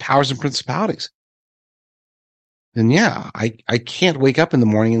against the powers and principalities. Then yeah, I can't wake up in the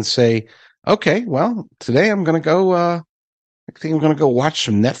morning and say, okay, well, today I'm going to go, I think I'm going to go watch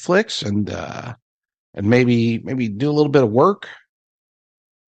some Netflix and maybe do a little bit of work.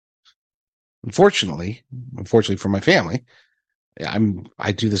 Unfortunately for my family,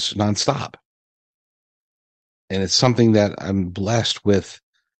 I do this nonstop. And it's something that I'm blessed with,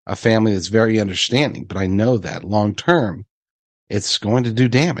 a family that's very understanding, but I know that long term, it's going to do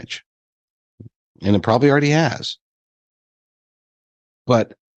damage, and it probably already has.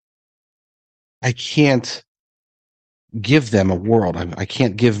 But I can't give them a world. I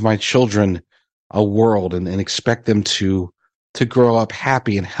can't give my children a world and expect them to grow up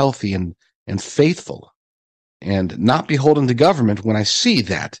happy and healthy and faithful and not beholden to government when I see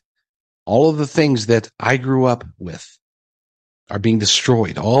that all of the things that I grew up with are being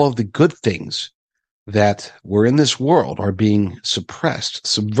destroyed. All of the good things that were in this world are being suppressed,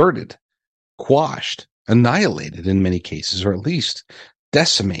 subverted, quashed, annihilated in many cases, or at least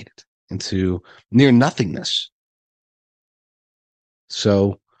decimated into near nothingness.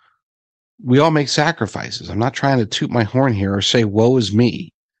 So we all make sacrifices. I'm not trying to toot my horn here or say, woe is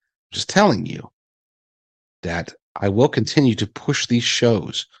me. I'm just telling you that I will continue to push these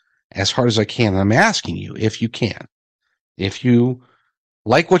shows as hard as I can. And I'm asking you if you can. If you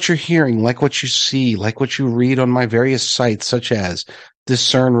like what you're hearing, like what you see, like what you read on my various sites, such as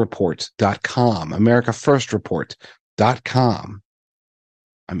discernreport.com, americafirstreport.com.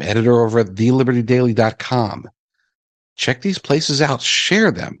 I'm editor over at thelibertydaily.com. Check these places out.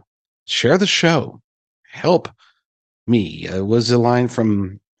 Share them. Share the show. Help me. Was a line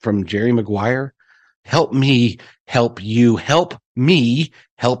from Jerry Maguire? Help me, help you. Help me,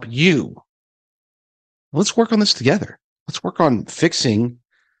 help you. Let's work on this together. Let's work on fixing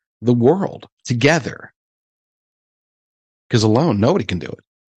the world together. Because alone, nobody can do it.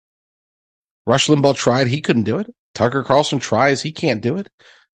 Rush Limbaugh tried. He couldn't do it. Tucker Carlson tries. He can't do it.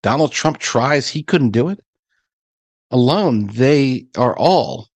 Donald Trump tries. He couldn't do it. Alone, they are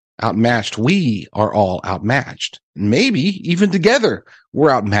all outmatched. We are all outmatched. Maybe even together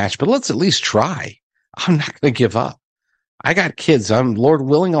we're outmatched, but let's at least try. I'm not going to give up. I got kids. Lord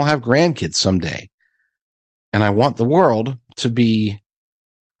willing, I'll have grandkids someday. And I want the world to be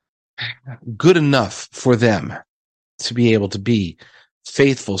good enough for them to be able to be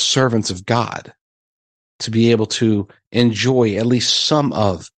faithful servants of God, to be able to enjoy at least some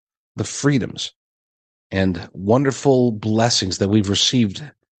of the freedoms and wonderful blessings that we've received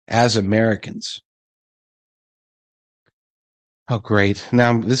as Americans. Oh, great.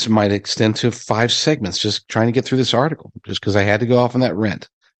 Now, this might extend to 5 segments, just trying to get through this article, just because I had to go off on that rant.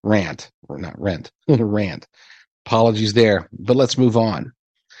 Apologies there, but let's move on.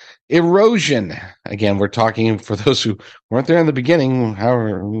 Erosion. Again, we're talking, for those who weren't there in the beginning,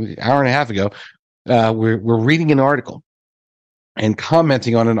 hour and a half ago, we're reading an article and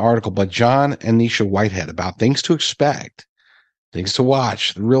commenting on an article by John and Nisha Whitehead about things to expect, things to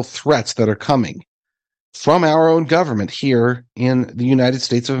watch, the real threats that are coming from our own government here in the United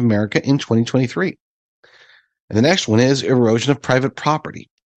States of America in 2023. And the next one is erosion of private property.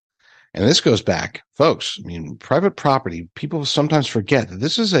 And this goes back, folks, I mean, private property, people sometimes forget that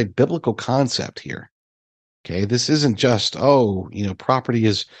this is a biblical concept here. Okay, this isn't just, property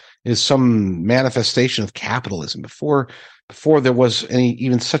is some manifestation of capitalism. Before there was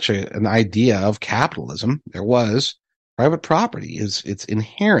even such an idea of capitalism, there was private property. It's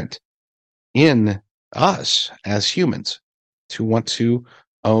inherent in us as humans to want to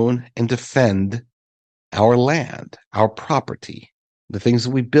own and defend our land, our property, the things that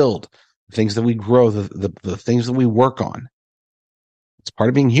we build, the things that we grow, the things that we work on. It's part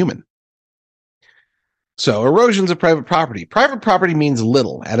of being human. So, erosions of private property. Private property means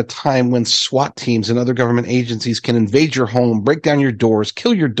little at a time when SWAT teams and other government agencies can invade your home, break down your doors,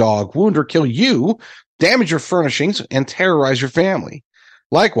 kill your dog, wound or kill you, damage your furnishings, and terrorize your family.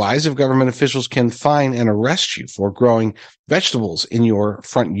 Likewise, if government officials can fine and arrest you for growing vegetables in your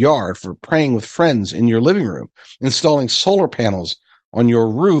front yard, for praying with friends in your living room, installing solar panels on your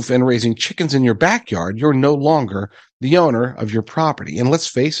roof, and raising chickens in your backyard, you're no longer the owner of your property. And let's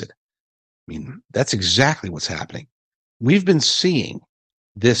face it, I mean, that's exactly what's happening. We've been seeing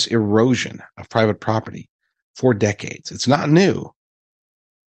this erosion of private property for decades. It's not new,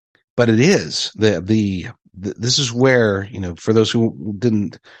 but it is. This is where, for those who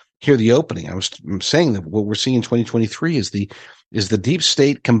didn't hear the opening, I'm saying that what we're seeing in 2023 is the deep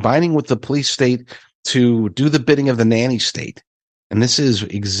state combining with the police state to do the bidding of the nanny state. And this is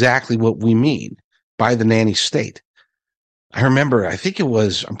exactly what we mean by the nanny state. I remember, I'm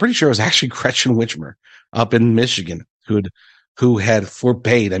pretty sure it was actually Gretchen Whitmer up in Michigan who had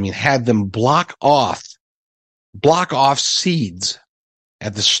had them block off seeds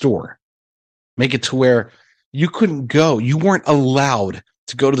at the store. Make it to where you couldn't go. You weren't allowed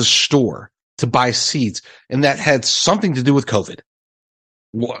to go to the store to buy seeds. And that had something to do with COVID.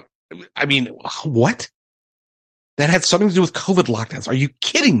 What? I mean, what? That had something to do with COVID lockdowns. Are you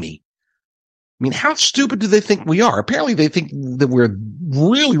kidding me? I mean, how stupid do they think we are? Apparently they think that we're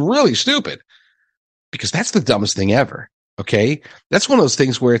really, really stupid, because that's the dumbest thing ever. Okay. That's one of those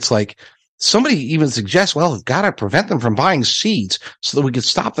things where it's like somebody even suggests, well, we've got to prevent them from buying seeds so that we could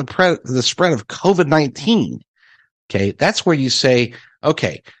stop the spread of COVID-19. Okay. That's where you say,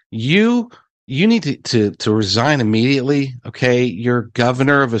 okay, you need to resign immediately. Okay. You're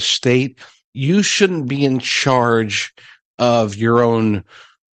governor of a state. You shouldn't be in charge of your own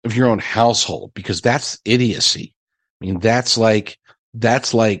household, because that's idiocy. I mean, that's like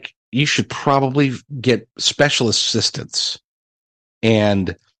you should probably get special assistance,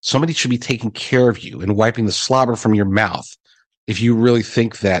 and somebody should be taking care of you and wiping the slobber from your mouth if you really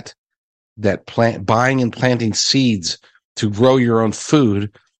think that buying and planting seeds to grow your own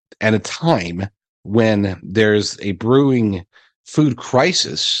food at a time when there's a brewing food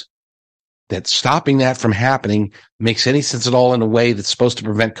crisis, that stopping that from happening makes any sense at all in a way that's supposed to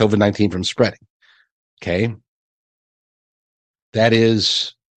prevent COVID-19 from spreading. Okay? That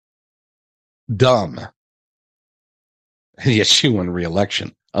is dumb. Yes, she won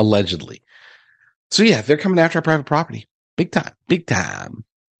re-election, allegedly. So yeah, they're coming after our private property. Big time. Big time.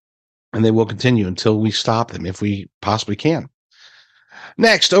 And they will continue until we stop them, if we possibly can.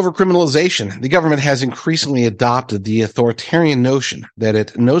 Next, overcriminalization. The government has increasingly adopted the authoritarian notion that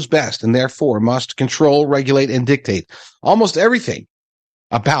it knows best and therefore must control, regulate, and dictate almost everything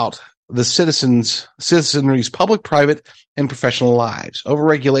about the citizenry's public, private, and professional lives.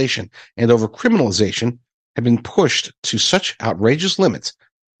 Overregulation and overcriminalization have been pushed to such outrageous limits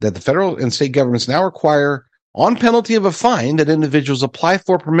that the federal and state governments now require, on penalty of a fine, that individuals apply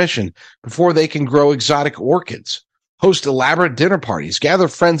for permission before they can grow exotic orchids, host elaborate dinner parties, gather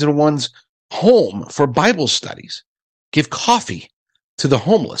friends in one's home for Bible studies, give coffee to the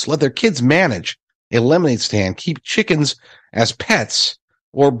homeless, let their kids manage a lemonade stand, keep chickens as pets,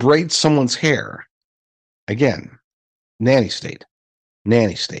 or braid someone's hair. Again, nanny state,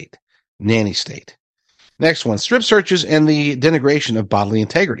 nanny state, nanny state. Next one, strip searches and the denigration of bodily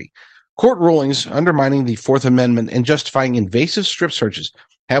integrity. Court rulings undermining the Fourth Amendment and justifying invasive strip searches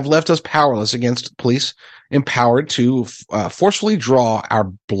have left us powerless against police empowered to forcefully draw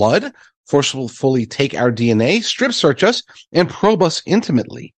our blood, forcefully take our DNA, strip search us, and probe us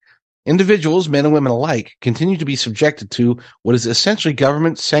intimately. Individuals, men and women alike, continue to be subjected to what is essentially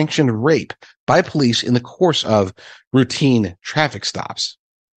government-sanctioned rape by police in the course of routine traffic stops.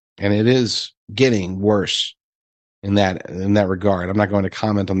 And it is getting worse in that regard. I'm not going to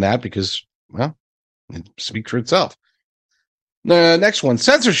comment on that because, well, it speaks for itself. The next one,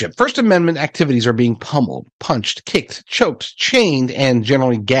 censorship. First Amendment activities are being pummeled, punched, kicked, choked, chained, and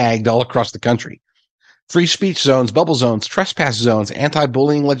generally gagged all across the country. Free speech zones, bubble zones, trespass zones,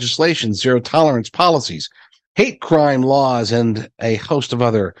 anti-bullying legislation, zero-tolerance policies, hate crime laws, and a host of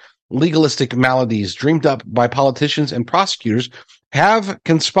other legalistic maladies dreamed up by politicians and prosecutors have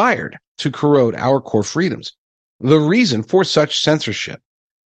conspired to corrode our core freedoms. The reasons for such censorship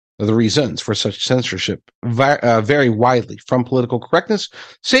vary widely, from political correctness,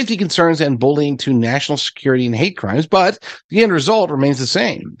 safety concerns, and bullying to national security and hate crimes, but the end result remains the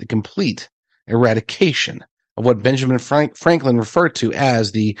same: the complete eradication of what Benjamin Franklin referred to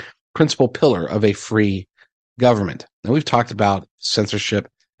as the principal pillar of a free government. Now, we've talked about censorship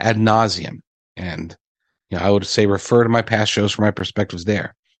ad nauseum, and I would say refer to my past shows for my perspectives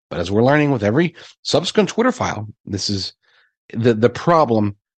there. But as we're learning with every subsequent Twitter file, this is the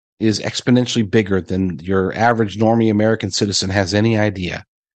problem is exponentially bigger than your average normie American citizen has any idea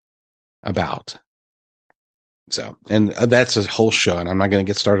about. So, and that's a whole show, and I'm not going to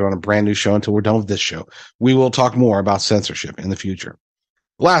get started on a brand new show until we're done with this show. We will talk more about censorship in the future.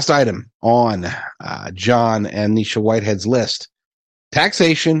 Last item on John and Nisha Whitehead's list: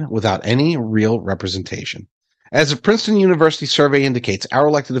 taxation without any real representation. As the Princeton University survey indicates, our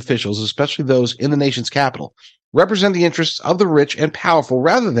elected officials, especially those in the nation's capital, represent the interests of the rich and powerful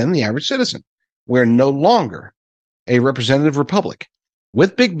rather than the average citizen. We're no longer a representative republic.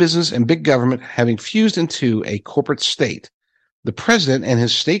 With big business and big government having fused into a corporate state, the president and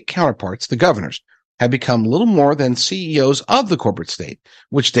his state counterparts, the governors, have become little more than CEOs of the corporate state,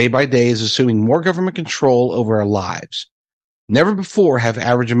 which day by day is assuming more government control over our lives. Never before have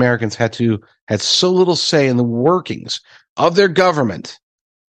average Americans had so little say in the workings of their government,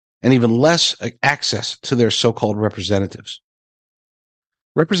 and even less access to their so-called representatives.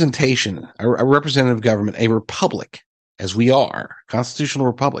 Representation, a representative government, a republic, as we are, constitutional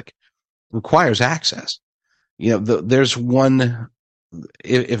republic, requires access. There's one,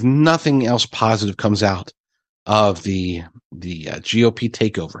 if nothing else positive comes out of the GOP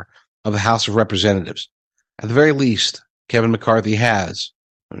takeover of the House of Representatives, at the very least, Kevin McCarthy has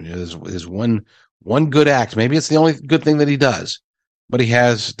one good act. Maybe it's the only good thing that he does, but he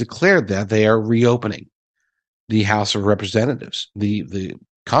has declared that they are reopening the House of Representatives, the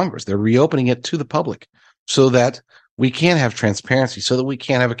Congress. They're reopening it to the public so that we can have transparency, so that we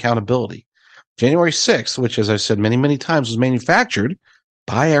can have accountability. January 6th, which, as I've said many, many times, was manufactured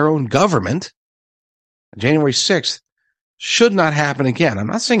by our own government. January 6th should not happen again. I'm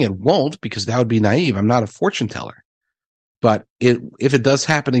not saying it won't, because that would be naive. I'm not a fortune teller. But if it does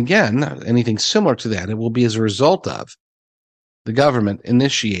happen again, anything similar to that, it will be as a result of the government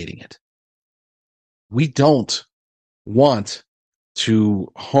initiating it. We don't want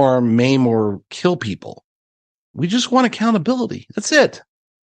to harm, maim, or kill people. We just want accountability. That's it.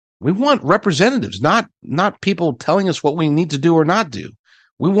 We want representatives, not people telling us what we need to do or not do.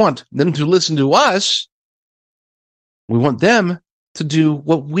 We want them to listen to us. We want them to do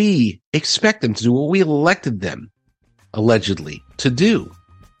what we expect them to do, what we elected them, allegedly, to do.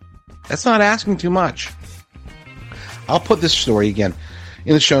 That's not asking too much. I'll put this story again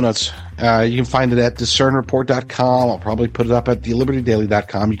in the show notes. You can find it at discernreport.com. I'll probably put it up at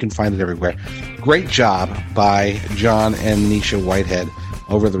thelibertydaily.com. You can find it everywhere. Great job by John and Nisha Whitehead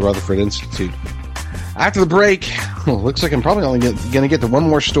over at the Rutherford Institute. After the break, looks like I'm probably only going to get to one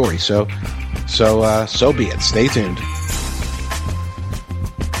more story. So be it. Stay tuned.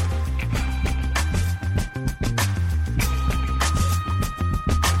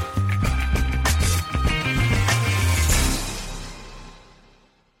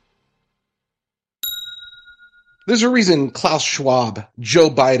 There's a reason Klaus Schwab, Joe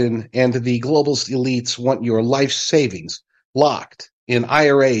Biden, and the globalist elites want your life savings locked in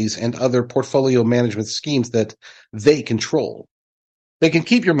IRAs and other portfolio management schemes that they control. They can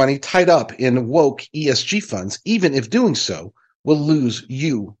keep your money tied up in woke ESG funds, even if doing so will lose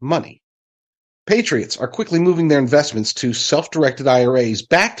you money. Patriots are quickly moving their investments to self-directed IRAs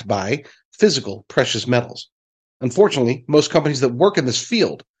backed by physical precious metals. Unfortunately, most companies that work in this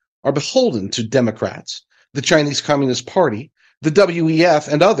field are beholden to Democrats, the Chinese Communist Party, the WEF,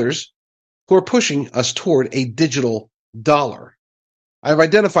 and others who are pushing us toward a digital dollar. I've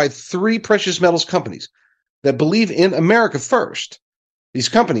identified 3 precious metals companies that believe in America first. These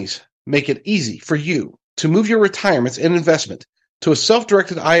companies make it easy for you to move your retirements and investment to a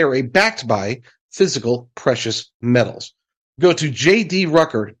self-directed IRA backed by physical precious metals. Go to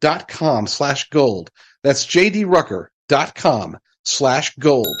jdrucker.com/gold. That's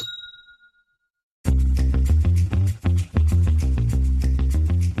jdrucker.com/gold.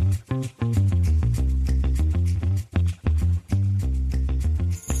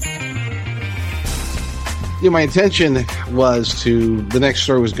 Yeah, my intention was the next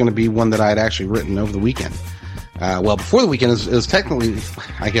story was going to be one that I had actually written over the weekend. Well, before the weekend, it was technically,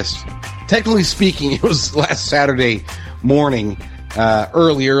 I guess, technically speaking, it was last Saturday morning,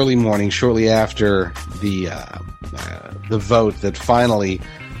 early morning, shortly after the vote that finally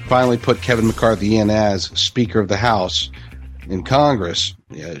put Kevin McCarthy in as Speaker of the House in Congress.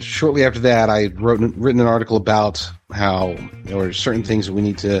 Shortly after that, I had written an article about how there were certain things that we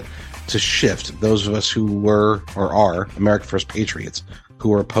need to shift. Those of us who were or are America First patriots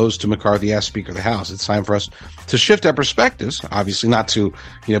who are opposed to McCarthy as Speaker of the House, it's time for us to shift our perspectives. Obviously, not to,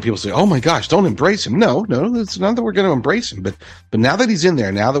 people say, "Oh my gosh, don't embrace him." No, it's not that we're going to embrace him, but now that he's in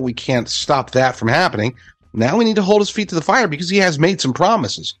there, now that we can't stop that from happening, now we need to hold his feet to the fire because he has made some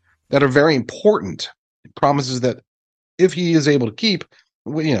promises that are very important. Promises that, if he is able to keep,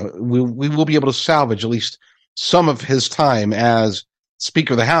 we will be able to salvage at least some of his time as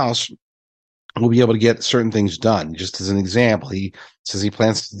Speaker of the House. We'll be able to get certain things done. Just as an example, he says he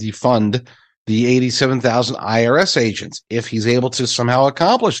plans to defund the 87,000 IRS agents. If he's able to somehow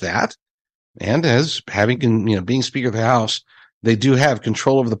accomplish that, and as being Speaker of the House, they do have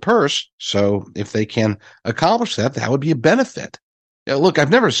control over the purse. So if they can accomplish that, that would be a benefit. Look, I've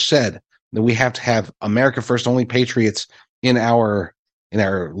never said that we have to have America First only patriots in our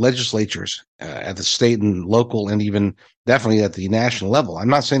legislatures at the state and local, and even definitely at the national level. I'm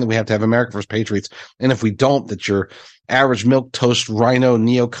not saying that we have to have America First patriots, and if we don't, that your average milquetoast rhino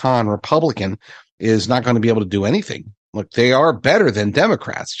neocon Republican is not going to be able to do anything. Look, they are better than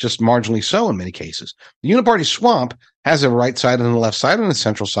Democrats, just marginally so in many cases. The uniparty swamp has a right side and a left side and a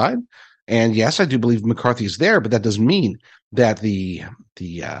central side. And yes, I do believe McCarthy is there, but that doesn't mean that the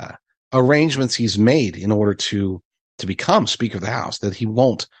arrangements he's made in order to become Speaker of the House, that he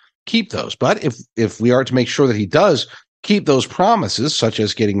won't keep those. But if we are to make sure that he does keep those promises, such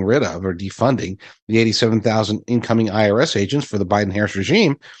as getting rid of or defunding the 87,000 incoming IRS agents for the Biden-Harris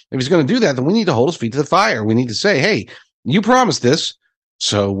regime, if he's going to do that, then we need to hold his feet to the fire. We need to say, hey, you promised this,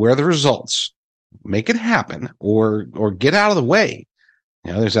 so where are the results? Make it happen, or get out of the way.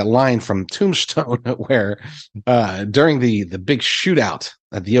 There's that line from Tombstone where during the big shootout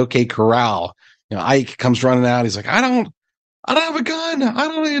at the OK Corral, Ike comes running out. He's like, I don't have a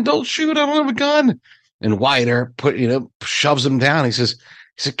gun. Don't shoot. I don't have a gun. And Wyatt Earp shoves him down. He said,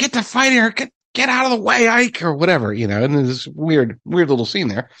 get the fight here. Get out of the way, Ike, or whatever, and there's this weird little scene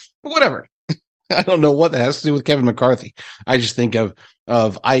there. But whatever. I don't know what that has to do with Kevin McCarthy. I just think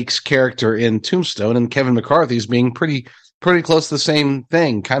of Ike's character in Tombstone and Kevin McCarthy's being pretty close to the same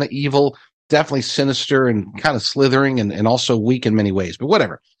thing. Kind of evil, definitely sinister, and kind of slithering, and also weak in many ways. But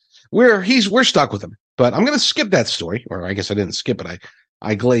whatever. We're stuck with him. But I'm going to skip that story, or I guess I didn't skip it.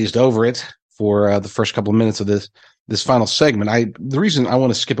 I glazed over it for the first couple of minutes of this final segment. The reason I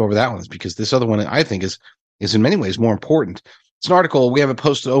want to skip over that one is because this other one I think is in many ways more important. It's an article we have it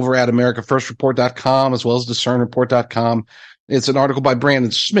posted over at AmericaFirstReport.com as well as DiscernReport.com. It's an article by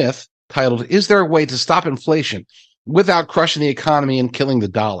Brandon Smith titled, "Is There a Way to Stop Inflation Without Crushing the Economy and Killing the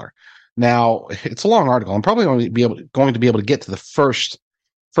Dollar?" Now, it's a long article. I'm probably going to be able to get to the first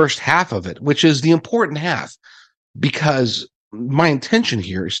half of it, which is the important half, because my intention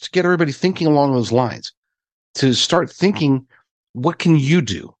here is to get everybody thinking along those lines, to start thinking, what can you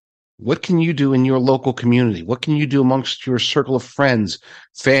do? What can you do in your local community? What can you do amongst your circle of friends,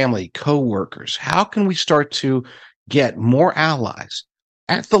 family, coworkers? How can we start to get more allies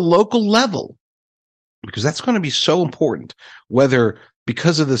at the local level? Because that's going to be so important, whether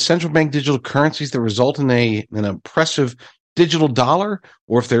because of the central bank digital currencies that result in an oppressive digital dollar,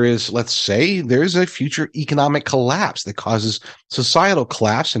 or if there is, let's say, there is a future economic collapse that causes societal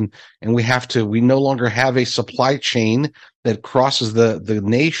collapse, and we no longer have a supply chain that crosses the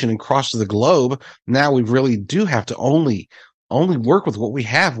nation and crosses the globe. Now we really do have to only work with what we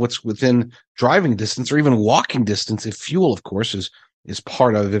have, what's within driving distance or even walking distance, if fuel, of course, is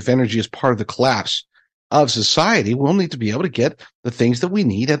part of, if energy is part of the collapse of society. We'll need to be able to get the things that we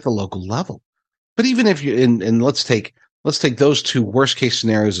need at the local level. But even if you, and let's take those two worst case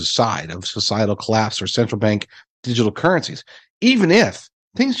scenarios aside of societal collapse or central bank digital currencies. Even if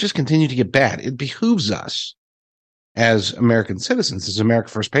things just continue to get bad, it behooves us as American citizens, as America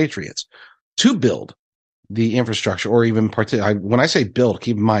First patriots, to build the infrastructure, or even when I say build,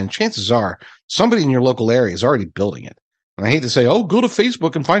 keep in mind, chances are somebody in your local area is already building it. And I hate to say, go to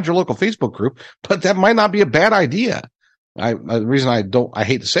Facebook and find your local Facebook group, but that might not be a bad idea. The reason I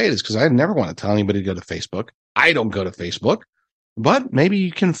hate to say it is because I never want to tell anybody to go to Facebook. I don't go to Facebook, but maybe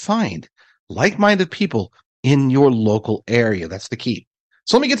you can find like-minded people in your local area. That's the key.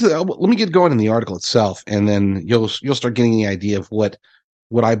 So let me get going in the article itself, and then you'll start getting the idea of what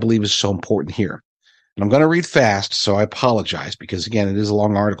I believe is so important here. And I'm going to read fast, so I apologize because, again, it is a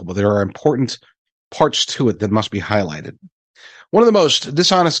long article, but there are important parts to it that must be highlighted. One of the most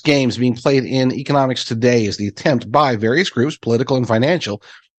dishonest games being played in economics today is the attempt by various groups, political and financial,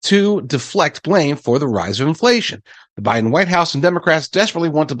 to deflect blame for the rise of inflation. The Biden White House and Democrats desperately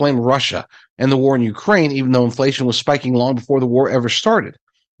want to blame Russia and the war in Ukraine, even though inflation was spiking long before the war ever started.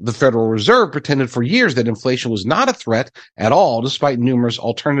 The Federal Reserve pretended for years that inflation was not a threat at all, despite numerous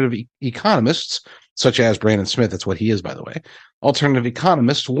alternative economists, such as Brandon Smith, that's what he is, by the way, alternative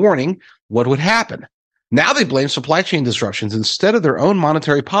economists warning what would happen. Now they blame supply chain disruptions instead of their own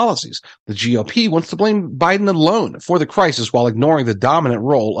monetary policies. The GOP wants to blame Biden alone for the crisis while ignoring the dominant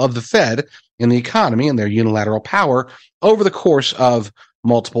role of the Fed in the economy and their unilateral power over the course of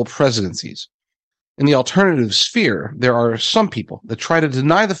multiple presidencies. In the alternative sphere, there are some people that try to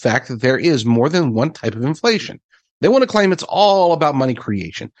deny the fact that there is more than one type of inflation. They want to claim it's all about money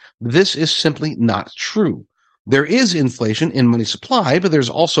creation. This is simply not true. There is inflation in money supply, but there's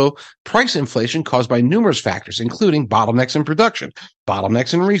also price inflation caused by numerous factors, including bottlenecks in production,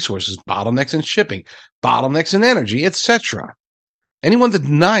 bottlenecks in resources, bottlenecks in shipping, bottlenecks in energy, etc. Anyone that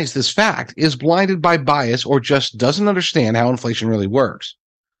denies this fact is blinded by bias or just doesn't understand how inflation really works.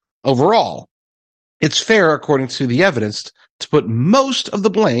 Overall, it's fair, according to the evidence, to put most of the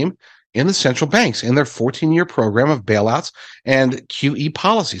blame in the central banks and their 14-year program of bailouts and QE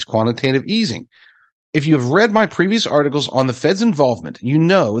policies, quantitative easing. If you have read my previous articles on the Fed's involvement, you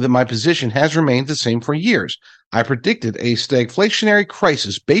know that my position has remained the same for years. I predicted a stagflationary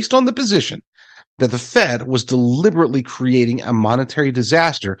crisis based on the position that the Fed was deliberately creating a monetary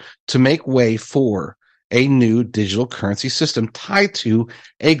disaster to make way for a new digital currency system tied to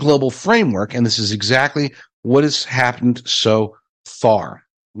a global framework. And this is exactly what has happened so far.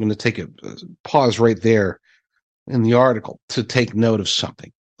 I'm going to take a pause right there in the article to take note of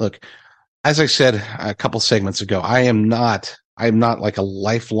something. Look, as I said a couple segments ago, I am not like a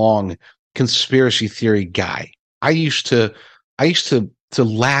lifelong conspiracy theory guy. I used to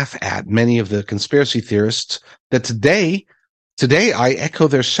laugh at many of the conspiracy theorists that today I echo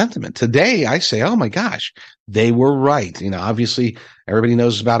their sentiment. Today I say, oh my gosh, they were right. You know, obviously everybody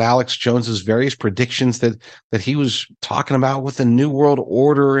knows about Alex Jones's various predictions that he was talking about with the New World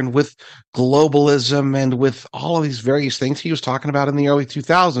Order and with globalism and with all of these various things he was talking about in the early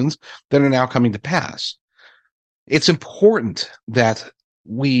 2000s that are now coming to pass. It's important that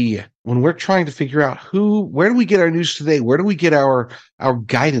when we're trying to figure out where do we get our news today? Where do we get our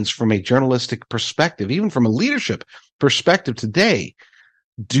guidance from a journalistic perspective, even from a leadership perspective today?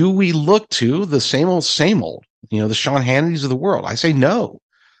 Do we look to the same old, the Sean Hannitys of the world? I say no.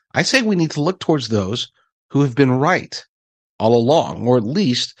 I say we need to look towards those who have been right all along, or at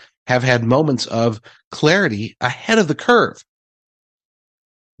least have had moments of clarity ahead of the curve.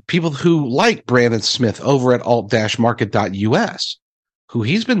 People who like Brandon Smith over at alt-market.us, who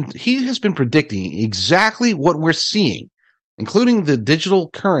he has been predicting exactly what we're seeing, including the digital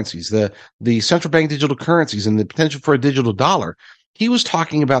currencies, the central bank digital currencies and the potential for a digital dollar. He was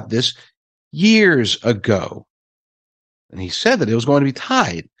talking about this years ago. And he said that it was going to be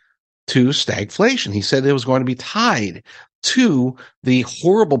tied to stagflation. He said it was going to be tied to the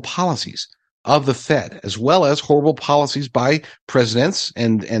horrible policies of the Fed, as well as horrible policies by presidents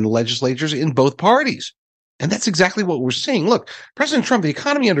and legislatures in both parties. And that's exactly what we're seeing. Look, President Trump, the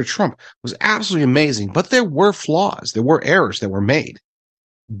economy under Trump was absolutely amazing, but there were flaws. There were errors that were made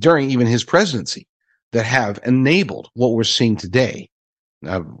during even his presidency that have enabled what we're seeing today.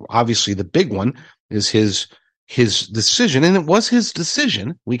 Obviously, the big one is his decision, and it was his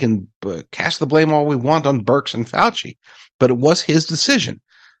decision. We can cast the blame all we want on Birx and Fauci, but it was his decision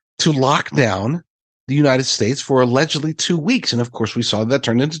to lock down the United States for allegedly 2 weeks. And of course, we saw that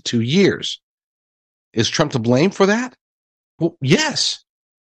turned into 2 years. Is Trump to blame for that? Well, yes.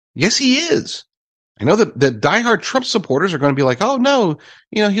 Yes, he is. I know that the diehard Trump supporters are going to be like, oh, no,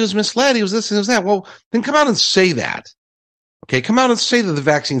 he was misled. He was this and he was that. Well, then come out and say that. Okay, come out and say that the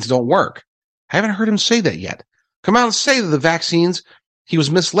vaccines don't work. I haven't heard him say that yet. Come out and say that the vaccines, he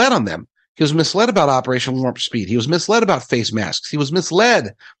was misled on them. He was misled about Operation Warp Speed. He was misled about face masks. He was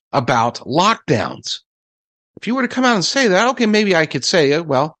misled about lockdowns. If you were to come out and say that, okay, maybe I could say,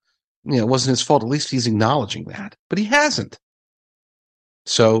 well, it wasn't his fault. At least he's acknowledging that. But he hasn't.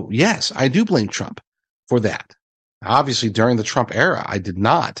 So, yes, I do blame Trump for that. Obviously, during the Trump era, I did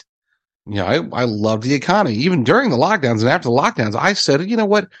not. I loved the economy. Even during the lockdowns and after the lockdowns, I said, you know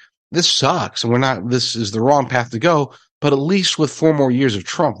what? This sucks. And this is the wrong path to go. But at least with 4 more years of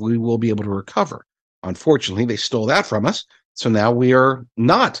Trump, we will be able to recover. Unfortunately, they stole that from us. So now we are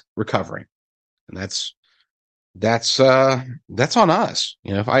not recovering. And that's on us.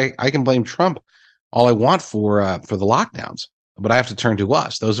 If I can blame Trump all I want for the lockdowns. But I have to turn to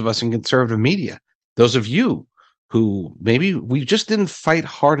us, those of us in conservative media, those of you who maybe we just didn't fight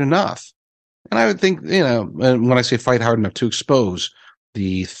hard enough. And I would think, when I say fight hard enough, to expose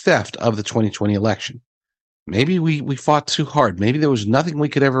the theft of the 2020 election. Maybe we fought too hard. Maybe there was nothing we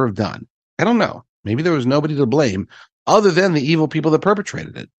could ever have done. I don't know. Maybe there was nobody to blame other than the evil people that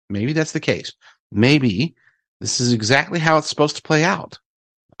perpetrated it. Maybe that's the case. Maybe this is exactly how it's supposed to play out.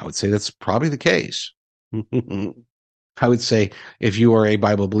 I would say that's probably the case. I would say if you are a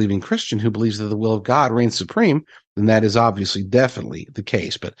Bible-believing Christian who believes that the will of God reigns supreme, then that is obviously definitely the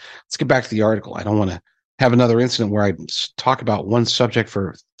case. But let's get back to the article. I don't want to have another incident where I talk about one subject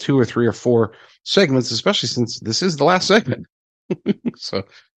for 2 or 3 or 4 segments, especially since this is the last segment. So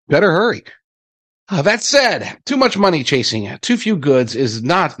better hurry. That said, too much money chasing too few goods is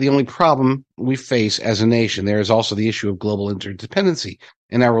not the only problem we face as a nation. There is also the issue of global interdependency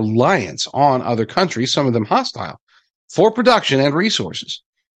and our reliance on other countries, some of them hostile, for production and resources.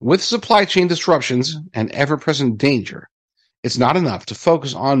 With supply chain disruptions and ever-present danger, it's not enough to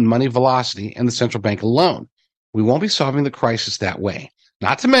focus on money velocity and the central bank alone. We won't be solving the crisis that way.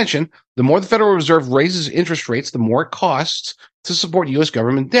 Not to mention, the more the Federal Reserve raises interest rates, the more it costs to support U.S.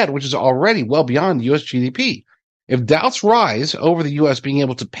 government debt, which is already well beyond U.S. GDP. If doubts rise over the U.S. being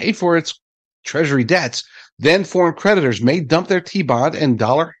able to pay for its treasury debts, then foreign creditors may dump their T-bond and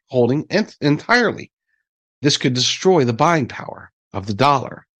dollar holding entirely. This could destroy the buying power of the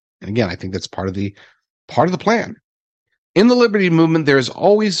dollar. And again, I think that's part of the plan. In the liberty movement, there is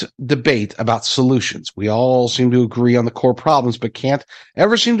always debate about solutions. We all seem to agree on the core problems, but can't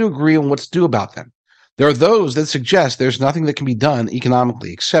ever seem to agree on what to do about them. There are those that suggest there's nothing that can be done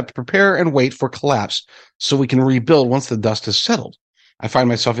economically except prepare and wait for collapse so we can rebuild once the dust has settled. I find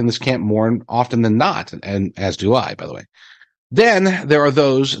myself in this camp more often than not, and as do I, by the way. Then there are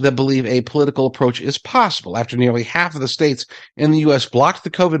those that believe a political approach is possible. After nearly half of the states in the U.S. blocked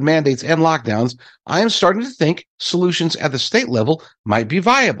the COVID mandates and lockdowns, I am starting to think solutions at the state level might be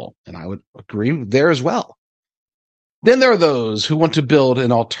viable, and I would agree there as well. Then there are those who want to build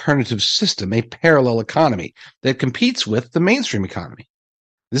an alternative system, a parallel economy that competes with the mainstream economy.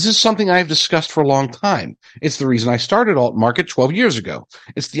 This is something I have discussed for a long time. It's the reason I started Alt Market 12 years ago.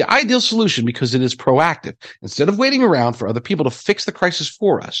 It's the ideal solution because it is proactive. Instead of waiting around for other people to fix the crisis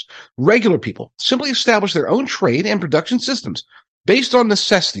for us, regular people simply establish their own trade and production systems based on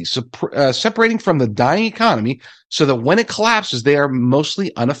necessities, separating from the dying economy so that when it collapses, they are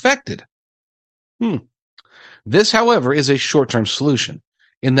mostly unaffected. This, however, is a short-term solution,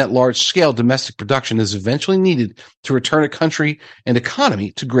 in that large-scale domestic production is eventually needed to return a country and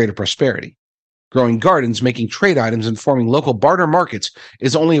economy to greater prosperity. Growing gardens, making trade items, and forming local barter markets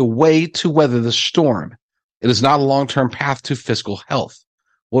is only a way to weather the storm. It is not a long-term path to fiscal health.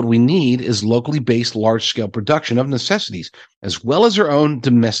 What we need is locally based large-scale production of necessities, as well as our own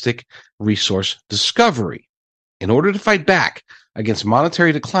domestic resource discovery. In order to fight back against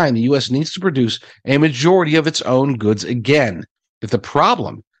monetary decline, the U.S. needs to produce a majority of its own goods again. If the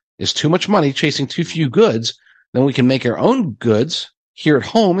problem is too much money chasing too few goods, then we can make our own goods here at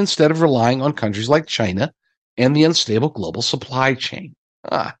home instead of relying on countries like China and the unstable global supply chain.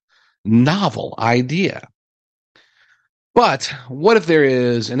 Novel idea. But what if there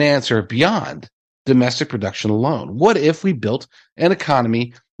is an answer beyond domestic production alone? What if we built an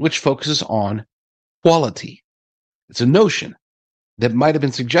economy which focuses on quality? It's a notion that might have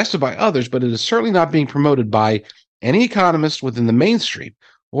been suggested by others, but it is certainly not being promoted by any economist within the mainstream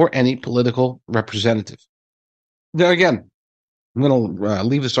or any political representative. Now, again, I'm going to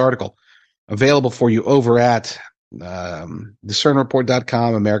leave this article available for you over at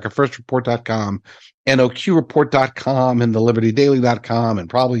discernreport.com, americafirstreport.com, noqreport.com, and thelibertydaily.com, and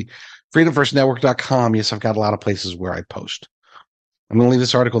probably freedomfirstnetwork.com. Yes, I've got a lot of places where I post. I'm going to leave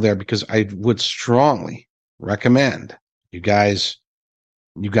this article there because I would strongly recommend you guys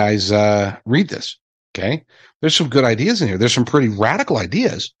read this. Okay, there's some good ideas in here. There's some pretty radical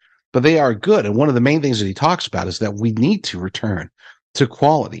ideas, but they are good. And one of the main things that he talks about is that we need to return to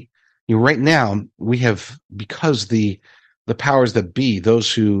quality. Right now, we have, because the powers that be,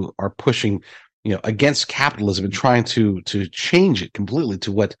 those who are pushing, against capitalism and trying to change it completely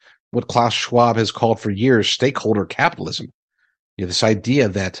to what Klaus Schwab has called for years, stakeholder capitalism. This idea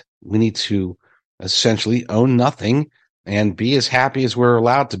that we need to essentially own nothing and be as happy as we're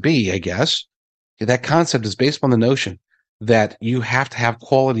allowed to be, I guess. That concept is based on the notion that you have to have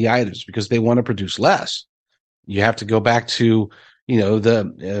quality items because they want to produce less. You have to go back to,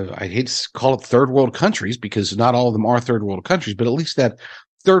 I hate to call it third world countries because not all of them are third world countries, but at least that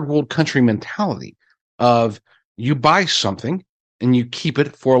third world country mentality of you buy something and you keep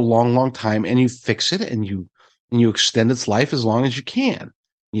it for a long, long time, and you fix it, and you extend its life as long as you can.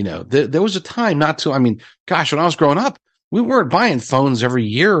 There was a time gosh, when I was growing up, we weren't buying phones every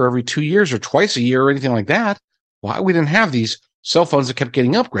year or every 2 years or twice a year or anything like that. Why? We didn't have these cell phones that kept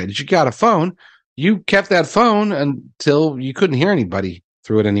getting upgraded. You got a phone, you kept that phone until you couldn't hear anybody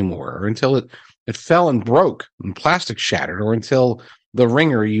through it anymore, or until it fell and broke and plastic shattered, or until the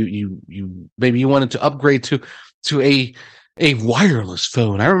ringer maybe you wanted to upgrade to a wireless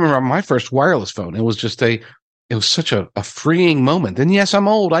phone. I remember my first wireless phone. It was such a freeing moment. And yes, I'm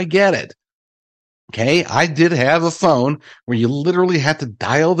old. I get it. Okay. I did have a phone where you literally had to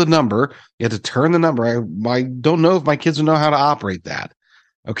dial the number. You had to turn the number. I don't know if my kids will know how to operate that.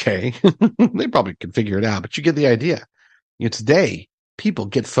 Okay. They probably could figure it out, but you get the idea. Today, people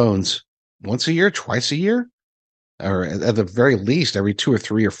get phones once a year, twice a year, or at the very least every 2 or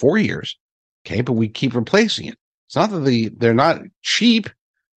 3 or 4 years. Okay. But we keep replacing it. It's not that they're not cheap,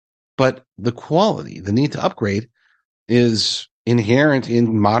 but the quality, the need to upgrade is inherent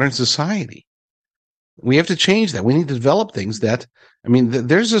in modern society. We have to change that. We need to develop things that,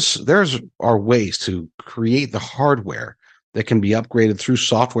 there's our ways to create the hardware that can be upgraded through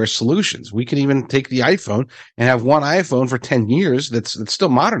software solutions. We could even take the iPhone and have one iPhone for 10 years that's still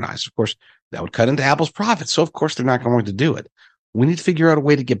modernized. Of course, that would cut into Apple's profits. So of course they're not going to do it. We need to figure out a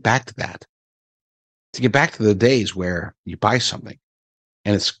way to get back to that, to get back to the days where you buy something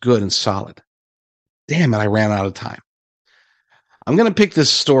and it's good and solid. Damn it, I ran out of time. I'm going to pick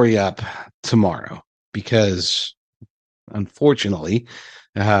this story up tomorrow because, unfortunately,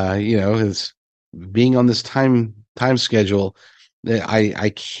 it's being on this time schedule,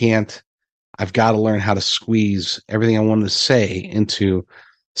 I can't. I've got to learn how to squeeze everything I wanted to say into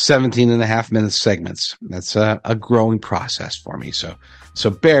 17.5-minute segments. That's a growing process for me. So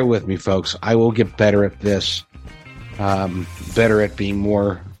bear with me, folks. I will get better at this. Better at being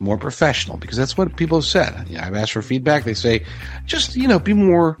more professional, because that's what people have said. I've asked for feedback. They say, just, be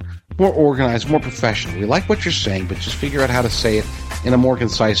more organized, more professional. We like what you're saying, but just figure out how to say it in a more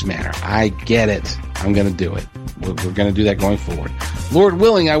concise manner. I get it. I'm going to do it. We're going to do that going forward. Lord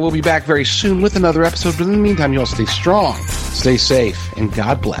willing, I will be back very soon with another episode. But in the meantime, you all stay strong, stay safe, and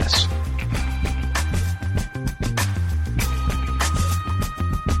God bless.